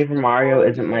Honestly, Paper Mario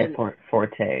isn't my game,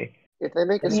 forte. if they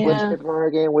make a Yeah. Switch Paper Mario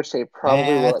game, which they probably I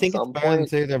will at think it's some better than point.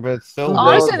 Sailor, but it's still Who way knows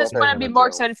Honestly, what this they're point I'd be gonna more do.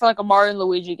 excited for like a Mario and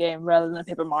Luigi game rather than a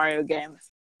Paper Mario game.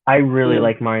 I really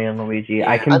like Mario and Luigi.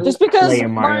 I can Just because play a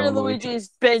Mario and Luigi. Luigi's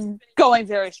been going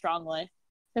very strongly.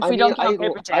 If we don't count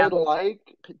Paper I Jam. like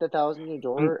the Thousand Year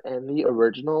Door and the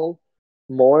original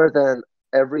more than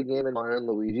every game in Mario and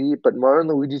Luigi, but Mario and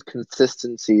Luigi's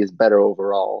consistency is better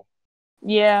overall.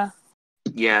 Yeah.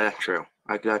 Yeah, that's true.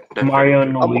 That's Mario very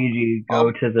and true. Luigi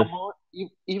go to the.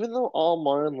 Even though all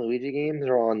Mario and Luigi games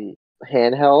are on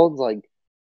handhelds, like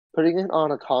putting it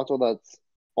on a console that's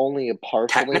only a partially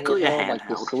Technically a handheld, like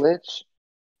the handheld. Switch.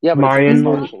 Yeah, but Mario it's and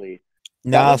only Luigi. partially.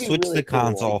 Nah, would be switch really the cool.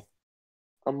 console.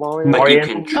 A Mario. But Mario you and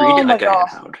can Luigi. treat Oh it my like a gosh.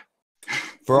 handheld.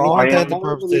 For all Mario- intents and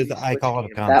Mario and purposes, Luigi I Switch call it a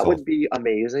game. console. That would be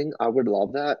amazing. I would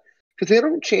love that. Because they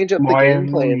don't change up Mario and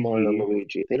the gameplay in Mario and Luigi.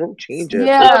 Luigi. They don't change it.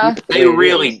 Yeah. keep it the They way it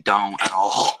really is. don't at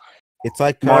all. It's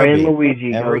like Mario and Kirby.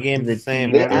 Luigi Every go game's to the the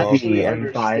same. They They're all actually the same.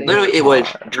 and buy understand. the Literally, it was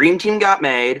car. Dream Team got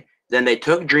made, then they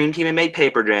took Dream Team and made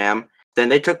Paper Jam, then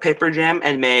they took Paper Jam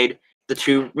and made the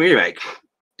two remakes.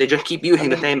 They just keep using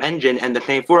the same engine and the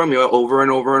same formula over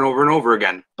and over and over and over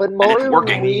again. But it's Mario and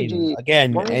working. Luigi,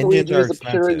 Again, Mario and engines Luigi are is a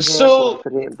pure expensive. example of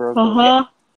it ain't broken. Uh-huh.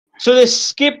 So they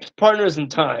skipped Partners in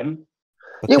Time.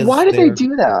 Yeah, because why did they they're-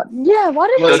 do that? Yeah, why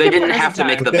did So they they skip didn't Partners have in to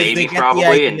make Time? the Because they babies get the probably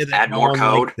idea and that add no more one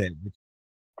code. likes it.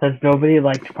 Because nobody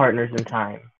liked Partners in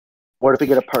Time. What if we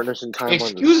get a Partners in Time on the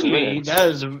Excuse me,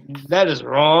 Switch? that is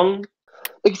wrong.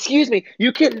 Excuse me,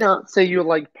 you cannot say you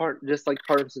like just like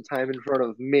Partners in Time in front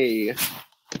of me.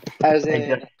 As I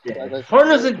in, just did.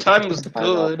 Partners in Time was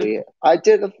good. I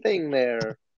did a thing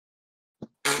there.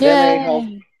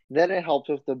 Yay. Then I helped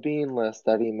with the bean list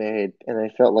that he made, and I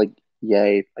felt like,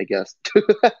 yay, I guess.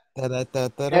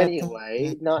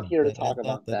 Anyway, not here to talk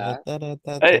about that.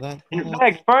 In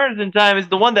fact, Partners in Time is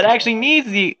the one that actually needs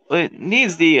the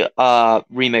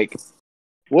remake.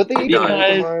 What they It even does.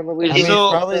 make the Mario and I Luigi mean, So,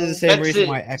 it's probably the same that's reason it.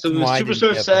 why X So and the Y Superstar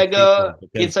didn't get Saga, the sequel,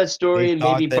 because Inside Story, they and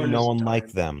thought maybe that Partners no in one Time.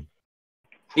 liked them.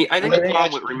 See, I think What the they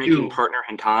problem with actually remaking do. Partner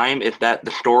in Time is that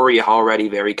the story is already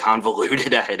very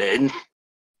convoluted as it is.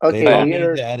 They Okay, don't we need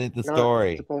are to edit the not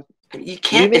story. supposed. You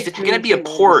can't, Remake if it's going to be a Dream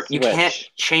Team on port, the you can't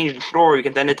Switch. change the story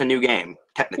because then it's a new game,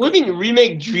 technically. What do you mean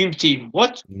remake Dream Team?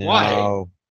 What? Why? No.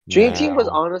 Dream Team was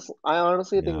no, I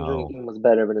honestly think No. Dream Team was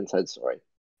better than Inside Story.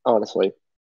 Honestly.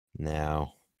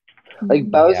 No.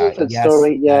 Like Bowser's Yeah, Inside yes,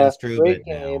 Story, that yeah, is true, great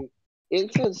but no. game.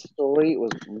 Inside Story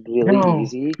was really No.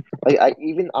 easy. Like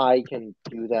I can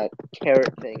do that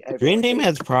carrot thing. Dream Team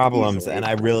has problems, easily. and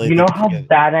I really You know think how it's good.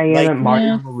 bad I am Like- at Mario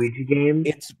Yeah. and Luigi games?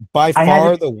 It's by I had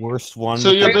far to- the worst one. So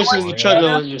with you're the basically Mario.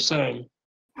 chugging what you're saying.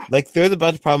 Like, there's a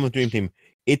bunch of problems with Dream Team.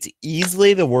 It's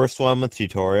easily the worst one with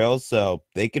tutorials, so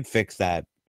they could fix that.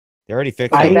 They already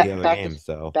fixed I- it with back- the other back to- games,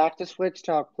 so. Back to Switch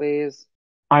talk, please.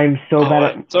 I'm so bad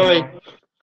Alright, at. sorry.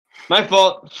 My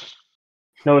fault.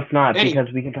 No, it's not Any-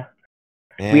 because we can.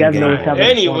 And We have Game no Boy. established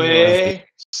Anyway,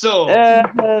 so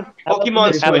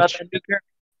Pokemon Switch. There's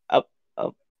no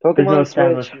Pokemon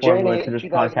established Switch, formula Gen to 8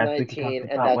 this podcast. We can 2019, talk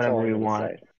and about that's whatever all we I'm want.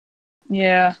 gonna say.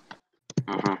 Yeah.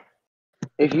 Mhm.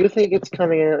 If you think it's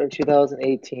coming out in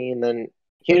 2018, then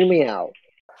hear me out.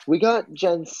 We got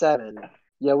Gen 7.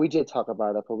 Yeah, we did talk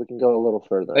about it, but we can go a little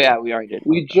further. Oh yeah, we already did.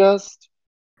 We just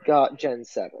got Gen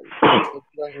 7 in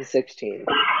 2016.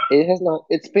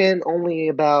 It's been only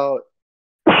about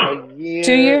a year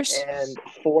 2 years? and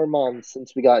 4 months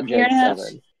since we got Year Gen and a half.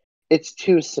 7. It's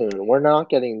too soon. We're not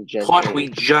getting Gen Plus, 8. we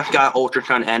just got Ultra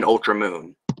Sun and Ultra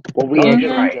Moon. Well, we Yeah, are you're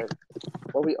getting right. Gen.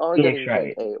 Well, we are Yeah, getting that's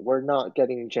Gen right. 8. We're not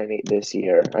getting Gen 8 this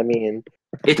year. I mean,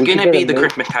 It's we could gonna get be a the mid-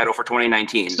 Christmas title for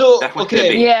 2019. So, That's what's okay. gonna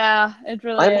be. Yeah, it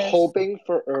really I'm is. hoping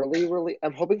for early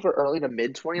I'm hoping for early to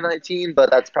mid 2019,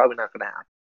 but that's probably not going to happen.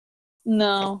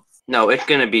 No. No, it's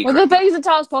gonna be. Well, the thing that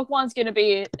tells Pokemon's going to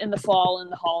be in the fall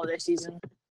and the holiday season.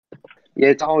 Yeah,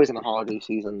 it's always in the holiday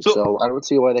season, So- so I don't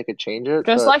see why they could change it.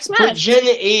 Just but- like For Smash. Gen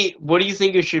 8, what do you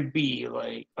think it should be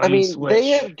like? I On mean, Switch? they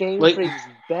have Game Like, Freak's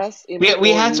best.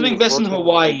 we had something employees best in working on the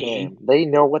Hawaii. game. They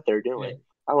know what they're doing.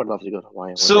 I would love to go to Hawaii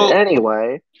one So- day.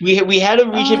 Anyway, we had a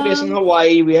region based on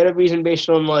Hawaii. We had a region based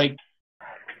on like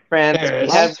France.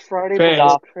 Paris. We have last Friday Fans. before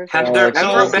Stop. Christmas. Has there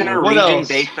So, ever been a what region else?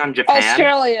 based on Japan?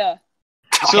 Australia.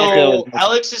 so.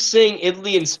 Alex is saying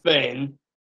Italy and Spain.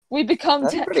 We become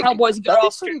That'd be pretty- Cowboys and That'd be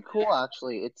girls. pretty cool,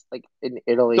 actually. It's like in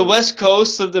Italy. The west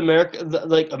coast of America,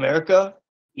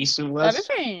 east and That'd be west.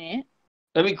 pretty neat.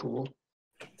 That'd be cool.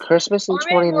 Christmas in Or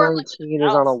maybe more like 2019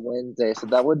 is on a else. Wednesday, so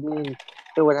that would mean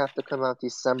it would have to come out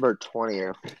December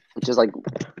 20th, which is like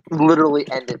literally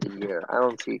end of the year. I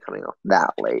don't see it coming out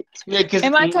that late. Yeah, because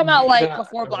It might come out like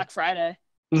before Black Friday.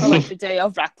 Or like the day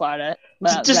of Black Friday.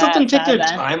 Just let them take their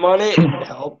time on it and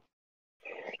help.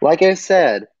 Like I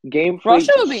said, Game Freak's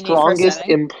Russia would be neat for a strongest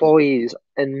setting. employees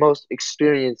and most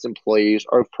experienced employees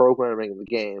are programming the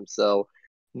game, so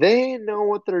they know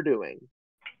what they're doing.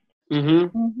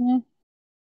 Mm-hmm. Mm-hmm.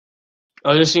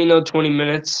 I'll just 20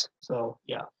 minutes. So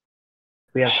yeah.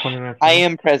 We have 20 minutes. I left.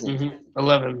 am present. Mm-hmm.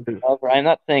 11. However, I'm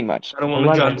not saying much. I don't want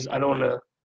Eleven. to. I don't want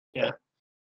to.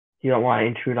 You don't want to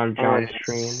intrude on John's Alright.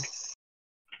 stream.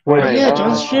 Right, Yeah,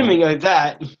 John's uh, streaming like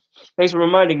that. Thanks for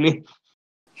reminding me.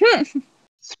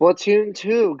 Splatoon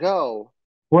 2, go.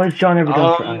 What has John ever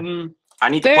done for us? I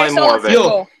need to Very play more of it.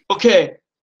 Yo. Okay.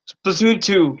 Splatoon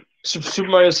 2. Super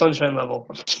Mario Sunshine level.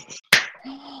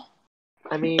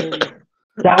 I mean,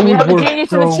 That We would have a work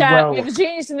genius in the so chat. well. We have a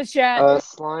genius in the chat.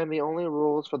 Slime, the only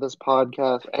rules for this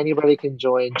podcast, anybody can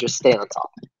join, just stay on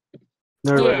top.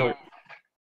 Yeah.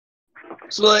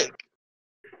 So like,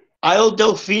 Isle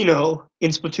Delfino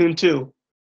in Splatoon 2.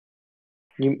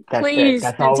 That's Please, it.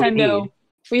 That's all we Nintendo. need.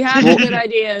 We have the good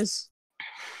ideas.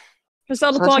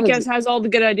 Crystal the Sunshine's- Podcast has all the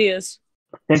good ideas.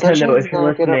 Nintendo, Sunshine's if you're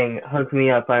not gonna- listening, hook me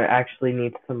up. I actually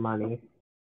need some money.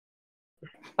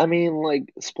 I mean,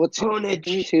 like, Splatoon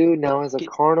Ponage. 2 now has a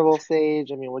carnival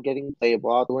stage. I mean, we're getting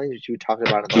playable outlanes, which we talked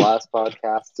about in the last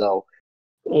podcast, so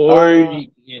Or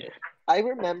yeah. I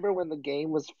remember when the game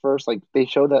was first, like, they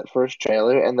showed that first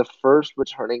trailer, and the first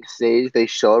returning stage they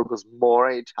showed was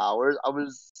Moray Towers. I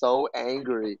was so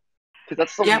angry. Because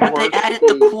that's the Yeah, but they worst added the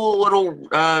stage. cool little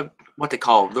what they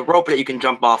call the rope that you can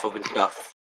jump off of and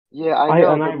stuff. Yeah, I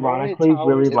know. but Moray unironically Towers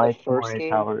really in the like first Moray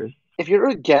game- Towers. If you're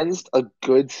against a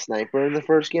good sniper in the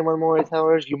first game on Moray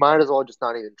Towers, you might as well just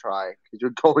not even try, because you're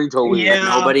going to lose. Yeah.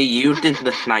 Nobody used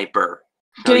the sniper,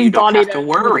 so Getting you don't bodied have to at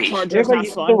worry. Chargers, Everybody not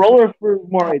uses fun. the roller for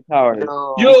Moray Tower.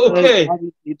 No. Yo, okay.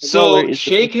 Obviously, the So roller is the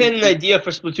Shake had an first- idea for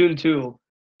Splatoon 2.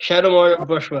 Shadow Mario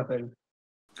brush weapon.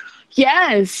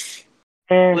 Yes.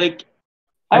 Like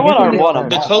I want guess our we one. don't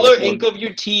the have color that. ink of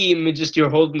your team is just you're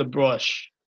holding the brush.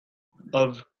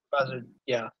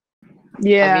 Yeah.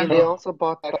 Yeah. I mean, they also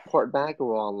bought that Port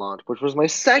Mackerel on launch, which was my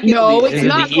second No, least Is it's it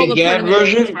not the called the EGAD Tournament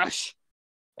version? Crush.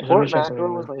 Port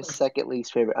Mackerel was my second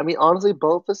least favorite. I mean, honestly,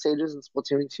 both the stages in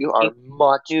Splatoon 2 are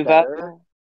much New better, Valve?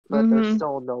 but they're Mhm.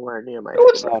 still nowhere near my No,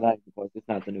 it's favorite. No, not even close. It's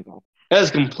not the new Valve. That's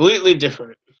completely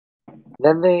different.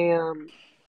 Then they, I mean,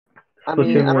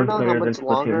 Splatoon I don't 1's know how better than much Splatoon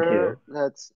longer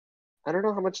I don't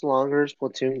know how much longer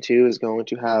Splatoon 2 is going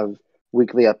to have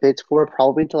weekly updates for,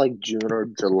 probably to like June or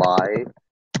July.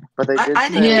 But they did I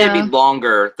think say, it's Yeah. gonna be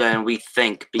longer than we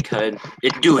think because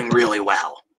it's doing really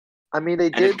well, I mean, they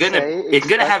and did it's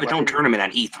gonna say have its own like, tournament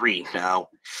at E3. So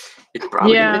it's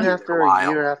probably Yeah. even gonna after be a a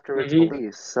while. year after its Mhm.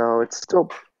 release. So it's still,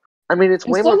 I mean, it's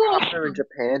It's way still more going- popular in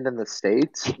Japan than the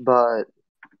States, but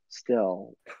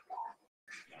still.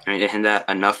 I mean, isn't that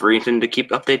enough reason to keep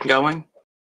updates going?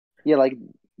 Yeah, like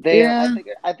they. Yeah.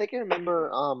 I think I remember.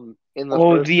 In the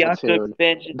Oh, first the Octo Splatoon,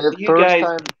 expansion. the You first guys,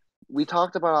 time we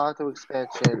talked about Octo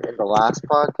expansion in the last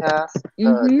podcast.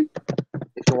 Mhm.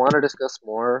 If you want to discuss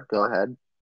more, go ahead.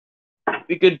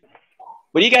 we could.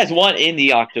 What do you guys want in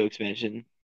the Octo expansion?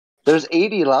 There's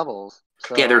 80 levels.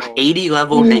 So, Yeah, there's 80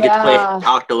 levels and you get to play Yeah.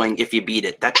 Octoling if you beat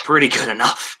it. That's pretty good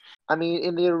enough. I mean,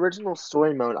 in the original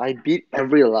story mode, I beat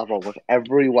every level with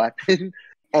every weapon,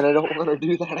 and I don't want to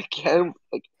do that again.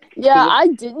 Like, Yeah, There's- I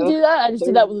didn't do that. I just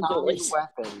did that with the there's 9 bullies.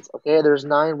 weapons. Okay, there's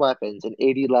 9 weapons and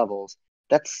 80 levels.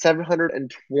 That's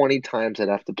 720 times I'd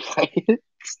have to play it.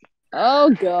 Oh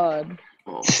god.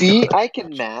 See, I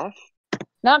can math.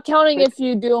 Not counting if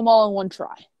you do them all in one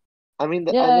try. I mean,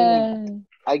 Yay.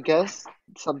 I guess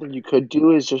something you could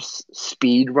do is just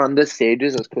speed run the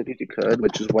stages as quick as you could,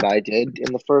 which is what I did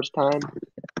in the first time.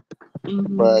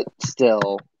 Mhm. But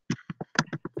still,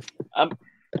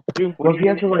 Well, if you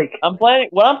have to like,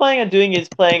 What I'm planning on doing is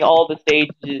playing all the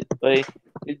stages,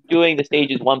 is doing the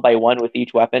stages one by one with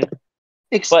each weapon.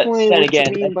 explain But then what again,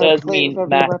 you mean that by does play mean with every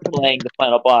mass weapon. playing the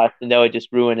final boss, and that would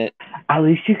just ruin it. at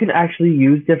least you can actually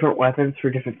use different weapons for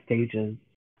different stages.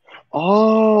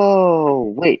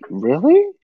 Oh, wait, really?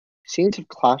 Scenes of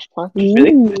Clash Clash?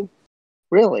 Really? Ooh.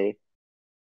 Really?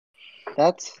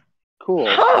 That's cool.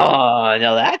 Oh,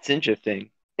 now that's interesting.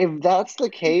 If that's the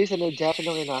case, then there's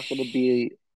definitely not going to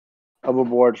be a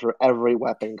reward for every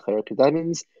weapon clear, because that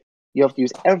means you have to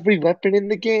use every weapon in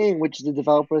the game, which the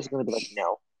developer is going to be like,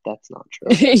 no, that's not true.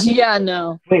 Yeah,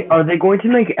 no. Wait, are they going to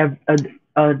make a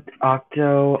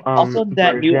Octo Also,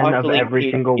 that new version of Octolink every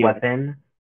case single here. weapon?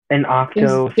 An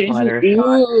Octo splatter shot,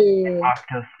 Ooh.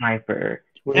 Octo sniper.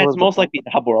 That's most likely the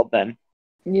hub world then.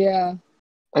 Yeah.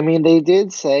 I mean, they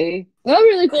did say. That was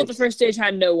really cool if the first stage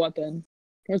had no weapon.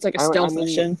 Or it's like a stealth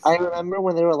mission. I remember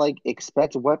when they were like,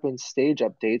 expect weapon stage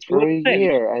updates for a Okay.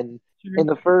 year, and in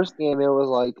the first game it was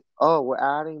like, oh, we're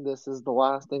adding this is the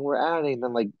last thing we're adding.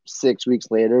 Then like 6 weeks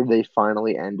later, they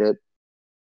finally end it.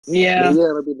 Yeah. Maybe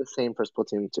it'll be the same for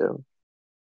Splatoon 2.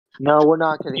 No, we're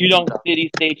not getting Yudong stuff. City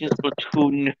Stage in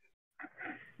Splatoon.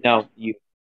 No, you.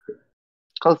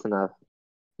 Close enough.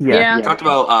 Yeah. We talked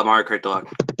about Mario Kart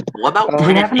Deluxe. What about We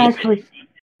Planet haven't Aces? actually.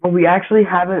 Well, we actually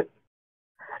haven't.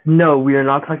 No, we are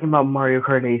not talking about Mario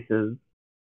Kart Aces.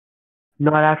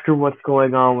 Not after what's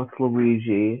going on with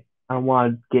Luigi. I don't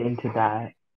want to get into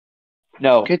that.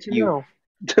 No, Good to you. know.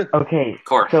 Okay, Of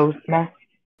course. so Smash.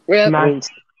 Yep. I mean,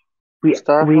 We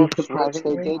Star we Fox Switch, they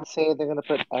surprisingly did say they're gonna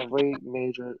put every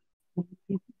major.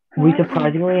 we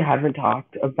surprisingly haven't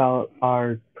talked about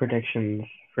our predictions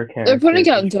for characters. They're putting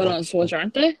Captain Toad on Switch,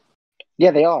 aren't they?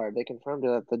 Yeah, they are. They confirmed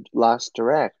it at the last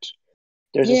Direct.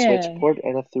 There's a Yeah. Switch port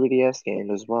and a 3DS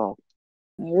game as well.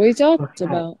 We talked Okay.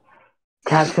 about.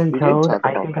 Captain We did Toad, talk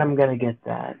I about think that. I'm gonna get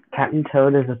that. Captain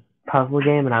Toad is a puzzle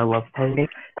game, and I love puzzle games.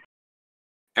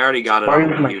 I already got it on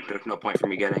Mario's Wii U. There's no point for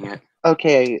me getting it.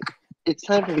 Okay, it's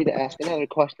time for me to ask another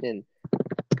question.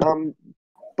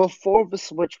 Before the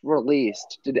Switch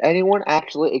released, did anyone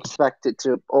actually expect it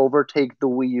to overtake the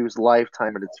Wii U's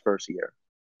lifetime in its first year?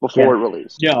 Before it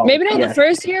released? No. Maybe not the Yes.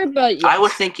 first year, but yes. I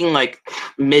was thinking like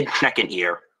mid-second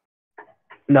year.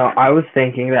 No, I was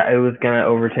thinking that it was gonna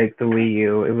overtake the Wii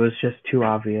U. It was just too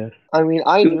obvious. I mean,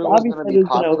 I It was knew it was obvious going that to it be was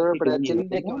gonna popular, overtake but the I Wii U. didn't It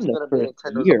think it was wasn't going to the be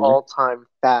first Nintendo's year. all-time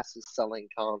fastest-selling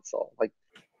console. Like,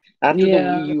 after Yeah.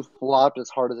 the Wii U flopped as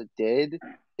hard as it did,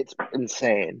 it's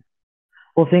insane.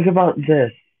 Well, think about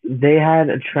this. They had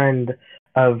a trend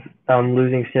of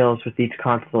losing sales with each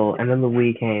console, and then the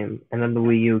Wii came, and then the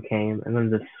Wii U came, and then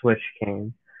the Switch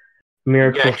came.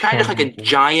 Miracles Yeah, it's kind of can like a happen.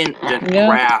 giant Yeah.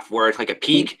 graph where it's like a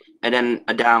peak and then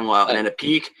a down low and then a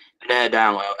peak and then a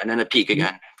down low and then a peak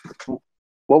again.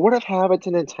 What would have happened to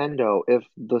Nintendo if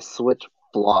the Switch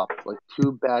flopped? Like,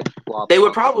 two bad flops. They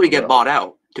would probably get bought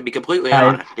out, to be completely I-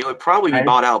 honest. They would probably be I-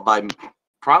 bought out by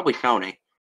probably Sony.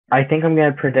 I think I'm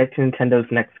gonna predict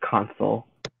Nintendo's next console.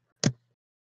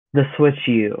 The Switch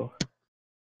U.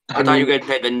 I thought you were going to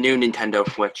say the new Nintendo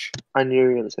Switch. I knew you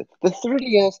were going to say. The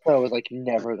 3DS, though, is, like,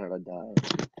 never going to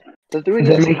die. The They're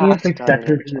 3DS making a has to die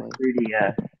successor to the eventually.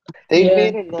 3DS. They've Yeah.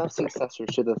 made enough successors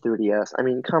to the 3DS. I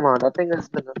mean, come on, that thing has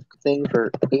been a thing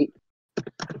for 8.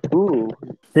 Ooh.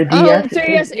 The Oh, DS,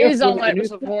 3DS is on The light new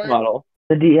support. model.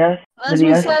 the DS, As the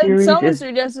we DS said, series some of is the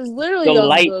 3DS is literally The on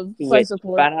light the light switch.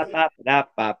 support.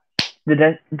 Ba-da-ba-ba-da-ba.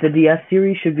 the DS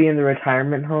series should be in the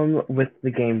retirement home with the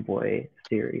Game Boy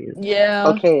series. Yeah.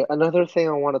 Okay, another thing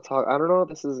I want to talk. I don't know if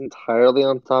this is entirely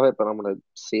on topic, but I'm gonna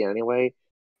see anyway.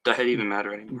 Does it even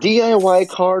matter anymore? DIY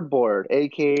cardboard,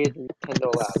 aka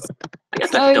Nintendo Labo. I guess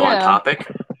that's still on topic.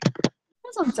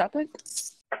 That's on topic.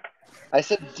 I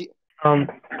said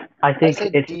I think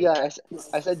it's.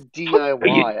 I said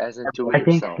DIY as in do I it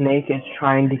think yourself. Snake is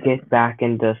trying to get back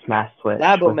into Smash Switch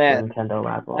Labo with Man. the Nintendo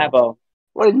Labo. Labo.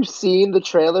 What, have you seen the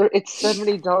trailer? It's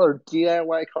 $70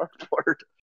 DIY cardboard.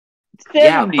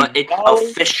 Yeah, but it's $70.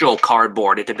 official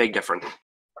cardboard. It's a big difference.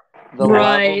 The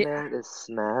Right. Labo Man is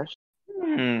Smash.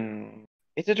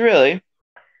 Is it really?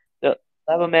 The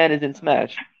Labo Man is in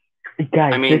Smash.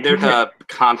 Guys, I mean, this there's isn't, a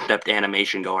concept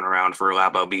animation going around for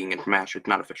Labo being in Smash. It's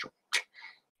not official.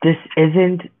 this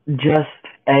isn't just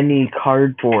any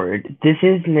cardboard. This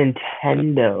is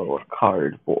Nintendo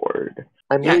cardboard.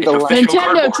 I Yeah, mean, it's the official Nintendo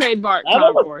cardboard. trademark Labo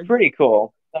looks cardboard. pretty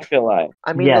cool. Not gonna lie.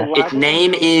 I mean, Yeah. the Its Labo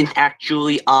name is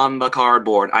actually on the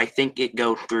cardboard. I think it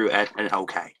goes through at an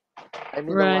okay. I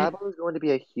mean, Right. the Labo is going to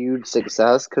be a huge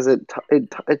success because it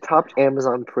topped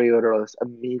Amazon pre-order list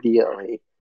immediately,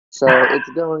 so it's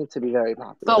going to be very The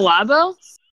popular. Labo?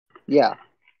 Yeah,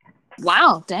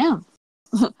 Wow, damn.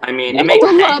 I mean, The it makes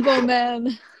The sense. Labo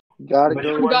man. gotta Which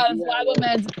go. Oh with god, the Labo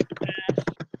man's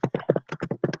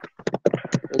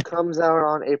It comes out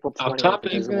on April Off 20th.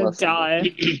 topic. Which is I'm in gonna less than a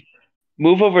month. die.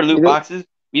 Move over loot You know- boxes.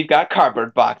 We've got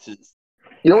cardboard boxes.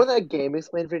 You know what that Game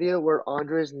Explain video where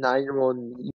Andre's 9-year-old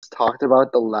niece talked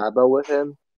about the Labo with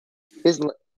him?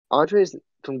 Andre's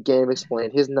from Game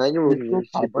Explain. His 9-year-old niece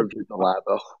should review the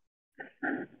Labo.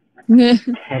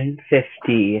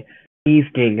 10:50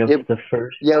 evening of Yep. the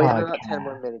first Yeah, we have about podcast. 10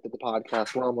 more minutes of the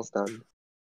podcast. We're almost done.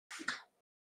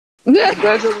 Yeah.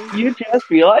 Congratulations. You just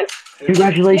realized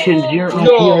Congratulations, you're on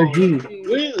No. TRG.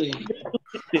 Really?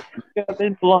 you have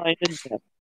been blind and deaf.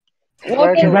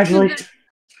 Congratulations.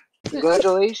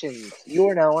 Congratulations. You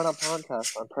are now on a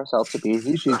podcast on Press Out to Be's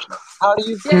YouTube channel. How do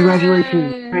you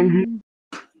Congratulations.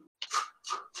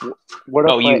 What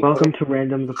if Oh, you- Welcome to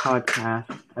Random the Podcast.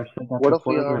 I've said that What if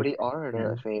we before, but- already are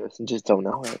internet famous and just don't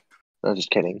know it? No,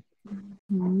 just kidding.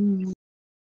 Mm.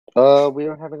 We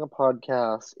are having a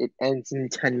podcast. It ends in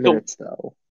 10 minutes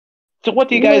though. So what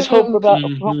do you guys hope about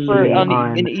Mhm. hope for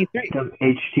On in E3?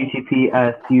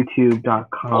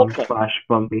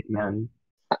 https://youtube.com/bumpyman.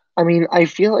 I mean, I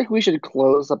feel like we should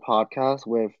close the podcast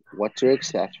with what to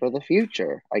expect for the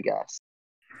future, I guess.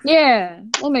 Yeah,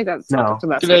 we'll make that No. for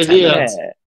about Good 6 idea. minutes.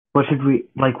 Yeah. What should we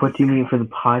like? What do you mean for the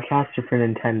podcast or for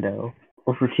Nintendo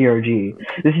or for TRG?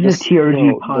 This is This- a TRG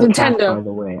no, podcast, Nintendo. by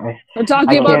the way. We're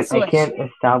talking about Switch. I can't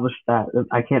establish that.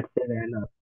 I can't say that enough.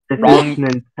 This Wrong.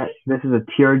 This is a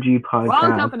TRG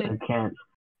podcast. company. I can't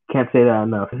say that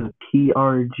enough. This is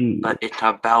TRG. But it's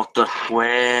about the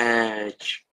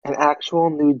Switch. An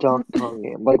actual new Donkey Kong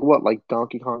game. Like what? Like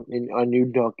Donkey Kong in a new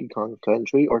Donkey Kong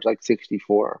Country or like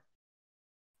 64?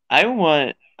 I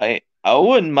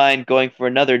wouldn't mind going for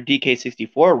another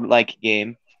DK64 like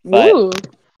game. But- Ooh.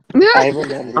 I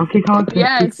remember. Donkey Kong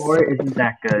Yes. 64 isn't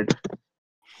that good.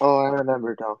 Oh, I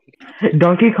remember Donkey.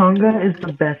 Donkey Konga is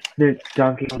the best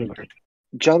Donkey Kong.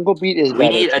 Jungle Beat is We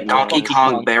better. need to a be Donkey honest.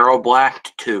 Kong Barrel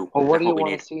Blast 2. Well, what do That's you we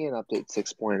want need. to see in Update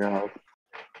 6.0?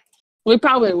 We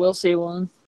probably will see one.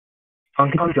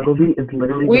 Donkey Kong Jungle Beat is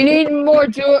literally. We need more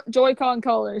Joy-Con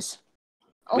colors.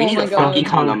 Oh We need my a Donkey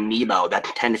god. Kong amiibo that's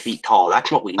 10 feet tall.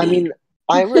 That's what we need. I mean,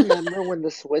 I remember when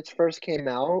the Switch first came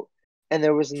out, and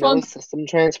there was no Fun. system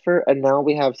transfer, and now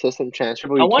we have system transfer,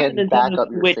 but I you want can't the back Nintendo up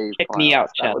your Switch save Check files. Me Out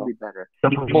That channel. would be better.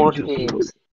 More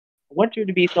games. I want you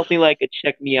to be something like a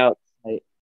Check Me Out site.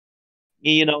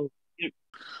 You know,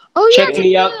 Oh yeah, Check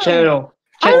me out channel.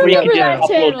 I Check me out remember that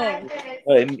channel.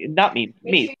 channel. not me.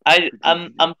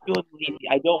 I'm feeling lazy.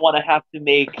 I don't want to have to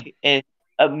make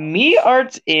me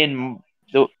arts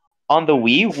on the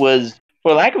Wii was,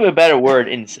 for lack of a better word,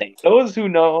 insane. Those who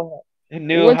knew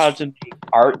Which- how to make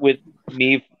art with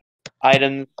me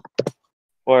items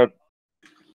or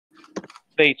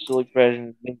facial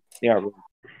expressions, they are wrong.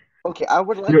 Okay, I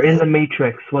would like You're in the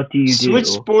Matrix. What do you do? Switch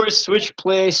Sports, Switch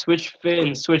Play, Switch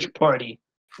Fin, Switch Party.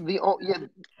 the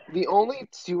only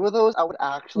two of those I would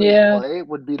actually Yeah. play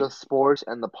would be the sports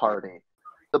and the party.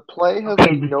 The play has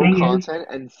Okay, like the no thing is- content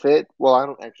and fit. Well, I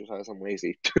don't exercise. I'm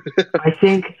lazy. I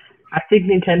think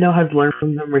Nintendo has learned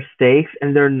from their mistakes,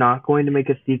 and they're not going to make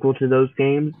a sequel to those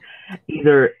games,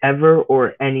 either ever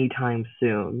or anytime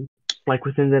soon, like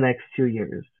within the next 2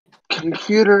 years.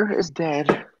 Computer is dead.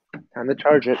 Time to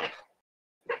charge it.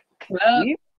 Well,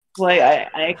 Like I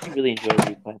actually really enjoy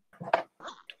replay.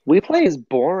 We play is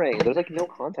boring. There's like no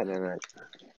content in it.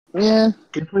 yeah.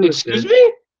 Gameplay was Excuse good.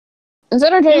 me? It's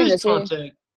entertaining to Here's see.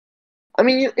 content. I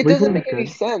mean, it We doesn't play make any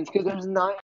good. sense because there's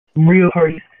not. Mario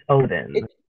Party Odin.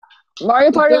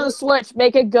 Mario Party on the Switch,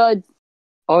 make it good.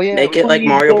 Oh yeah, Make we- it like Please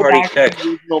Mario go Party back to 6. the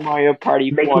original Mario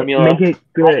Party Make formula. it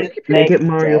good. Make Make it it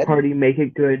Mario dead. Party. Make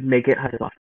it good. Make it high level.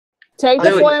 Take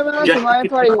the Dude, formula just- from Mario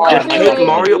Party 1 Just through take 8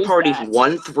 Mario and use Party that.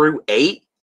 1 through 8,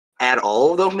 add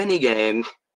all of those mini games,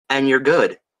 and you're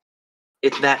good.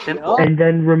 It's that simple. Yup. And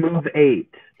then remove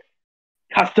 8.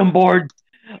 Custom board.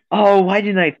 Oh, why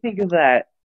didn't I think of that?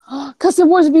 Custom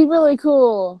Wars would be really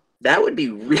cool. That would be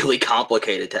really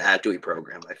complicated to add to a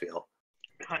program, I feel.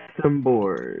 Custom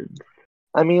boards.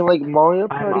 I mean, like Mario I'm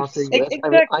Party also- 6.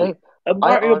 Exactly. A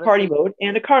Mario Party honestly- mode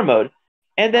and a car mode.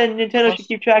 And then Nintendo should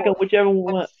keep track of whichever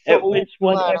one, which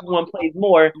one glad everyone I'm plays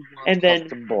more, and then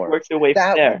custom board. work their way from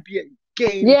That there. would be a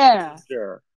game Yeah.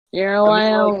 changer. You're I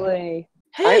mean, lousy.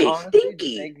 Hey, I honestly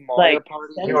Stinky! think Mario Like,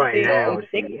 Party six is You're right, stages, yeah, dead.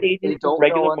 six see. They stages for don't know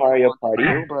regular what they Mario want to Party,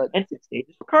 do, but and 6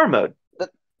 stages for car mode.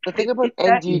 The thing about It's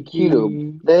that NG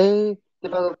Cube, they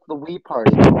developed the Wii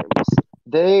Party games.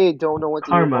 They don't know what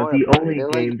to do with Karma, Mario the Party. only They're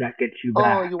game like, that gets you oh,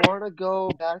 back. you want to go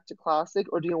back to Classic,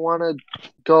 or do you want to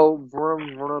go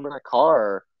vroom vroom in a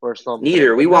car or something?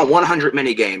 Neither. We want 100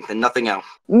 mini games and nothing else.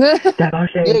 That gosh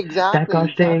Yeah, dang, exactly. that gosh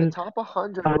Exactly. dang. Top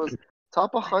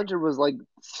 100 was like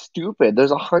stupid.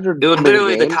 There's 100 It was mini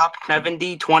literally the games. top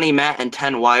 70, 20 met, and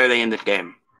 10 why are they in this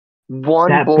game? One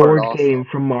That board board also. game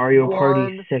from Mario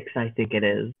Party One- 6, I think it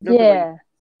is. No, but, like, Yeah.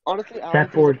 honestly, I That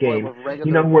like board to play game. with regular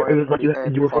You know where it Mario was like Party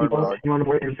and you were car putting mode. you want to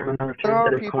work in front of There are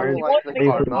instead of people cars. who like the car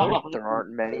Basically. mode. There aren't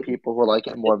many people who like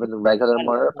it more than the regular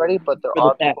Mario Party, but there For the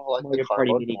are fact people who like the Mario car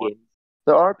Party mode mini more. game.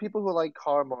 There are people who like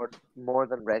car mode more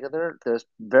than regular. There's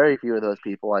very few of those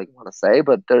people I want to say,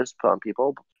 but there's some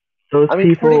people. Those I mean,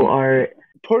 people are.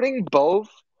 Putting both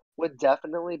would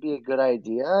definitely be a good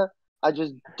idea. I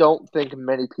just don't think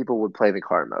many people would play the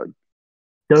car mode.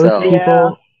 Those So- people. Yeah.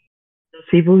 Those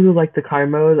people who like the car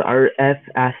mode are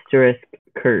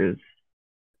F***ers.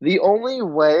 The only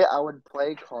way I would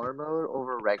play car mode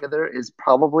over regular is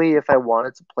probably if I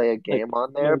wanted to play a game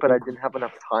on there, but I didn't have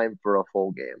enough time for a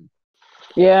full game.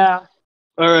 Yeah.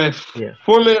 All right. Yeah.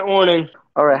 4-minute warning.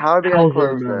 All right, how are we gonna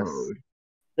Bowser close this? mode.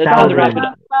 Let's Bowser. all wrap it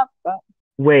up.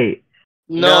 Wait.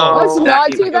 No. Let's No. not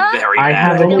That do seems like a that. very I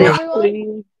bad haven't- idea.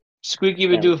 Everyone? Squeaky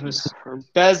Badoofus.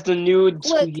 That's the new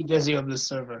Squeaky Desi of the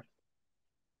server.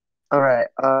 All right,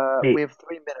 Hey. we have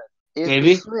 3 minutes. Is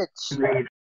Maybe.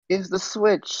 the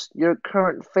Switch your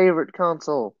current favorite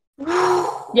console?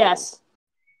 Yes.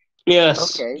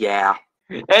 Yes. Okay. Yeah.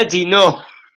 Eddie, no.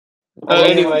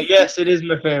 Anyway, yes, it is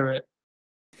my favorite.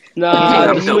 Nah,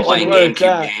 I'm the still Switch is playing where it's GameCube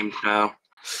at. games, so.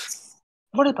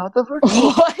 What about the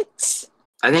virtual? What?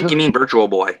 I think you mean Virtual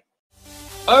Boy.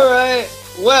 All right.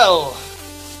 Well,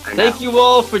 I know. thank you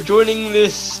all for joining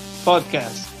this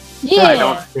podcast.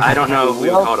 Yeah. I don't know if we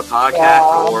would call it a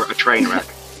podcast or a train wreck.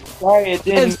 Sorry, it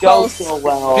didn't It's go both. so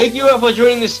well. Thank you all for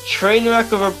joining this train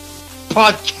wreck of a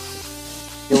podcast.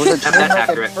 It was a That's train wreck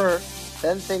accurate. at first,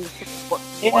 then things.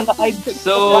 And I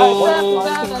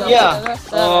So, yeah.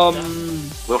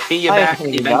 We'll see you I back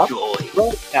hang up. eventually.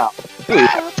 right now.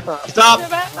 Stop.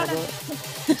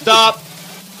 Stop.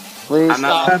 Please I'm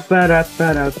not- stop.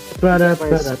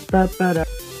 Ba-da-ba-da-ba-da-ba-da-ba-da.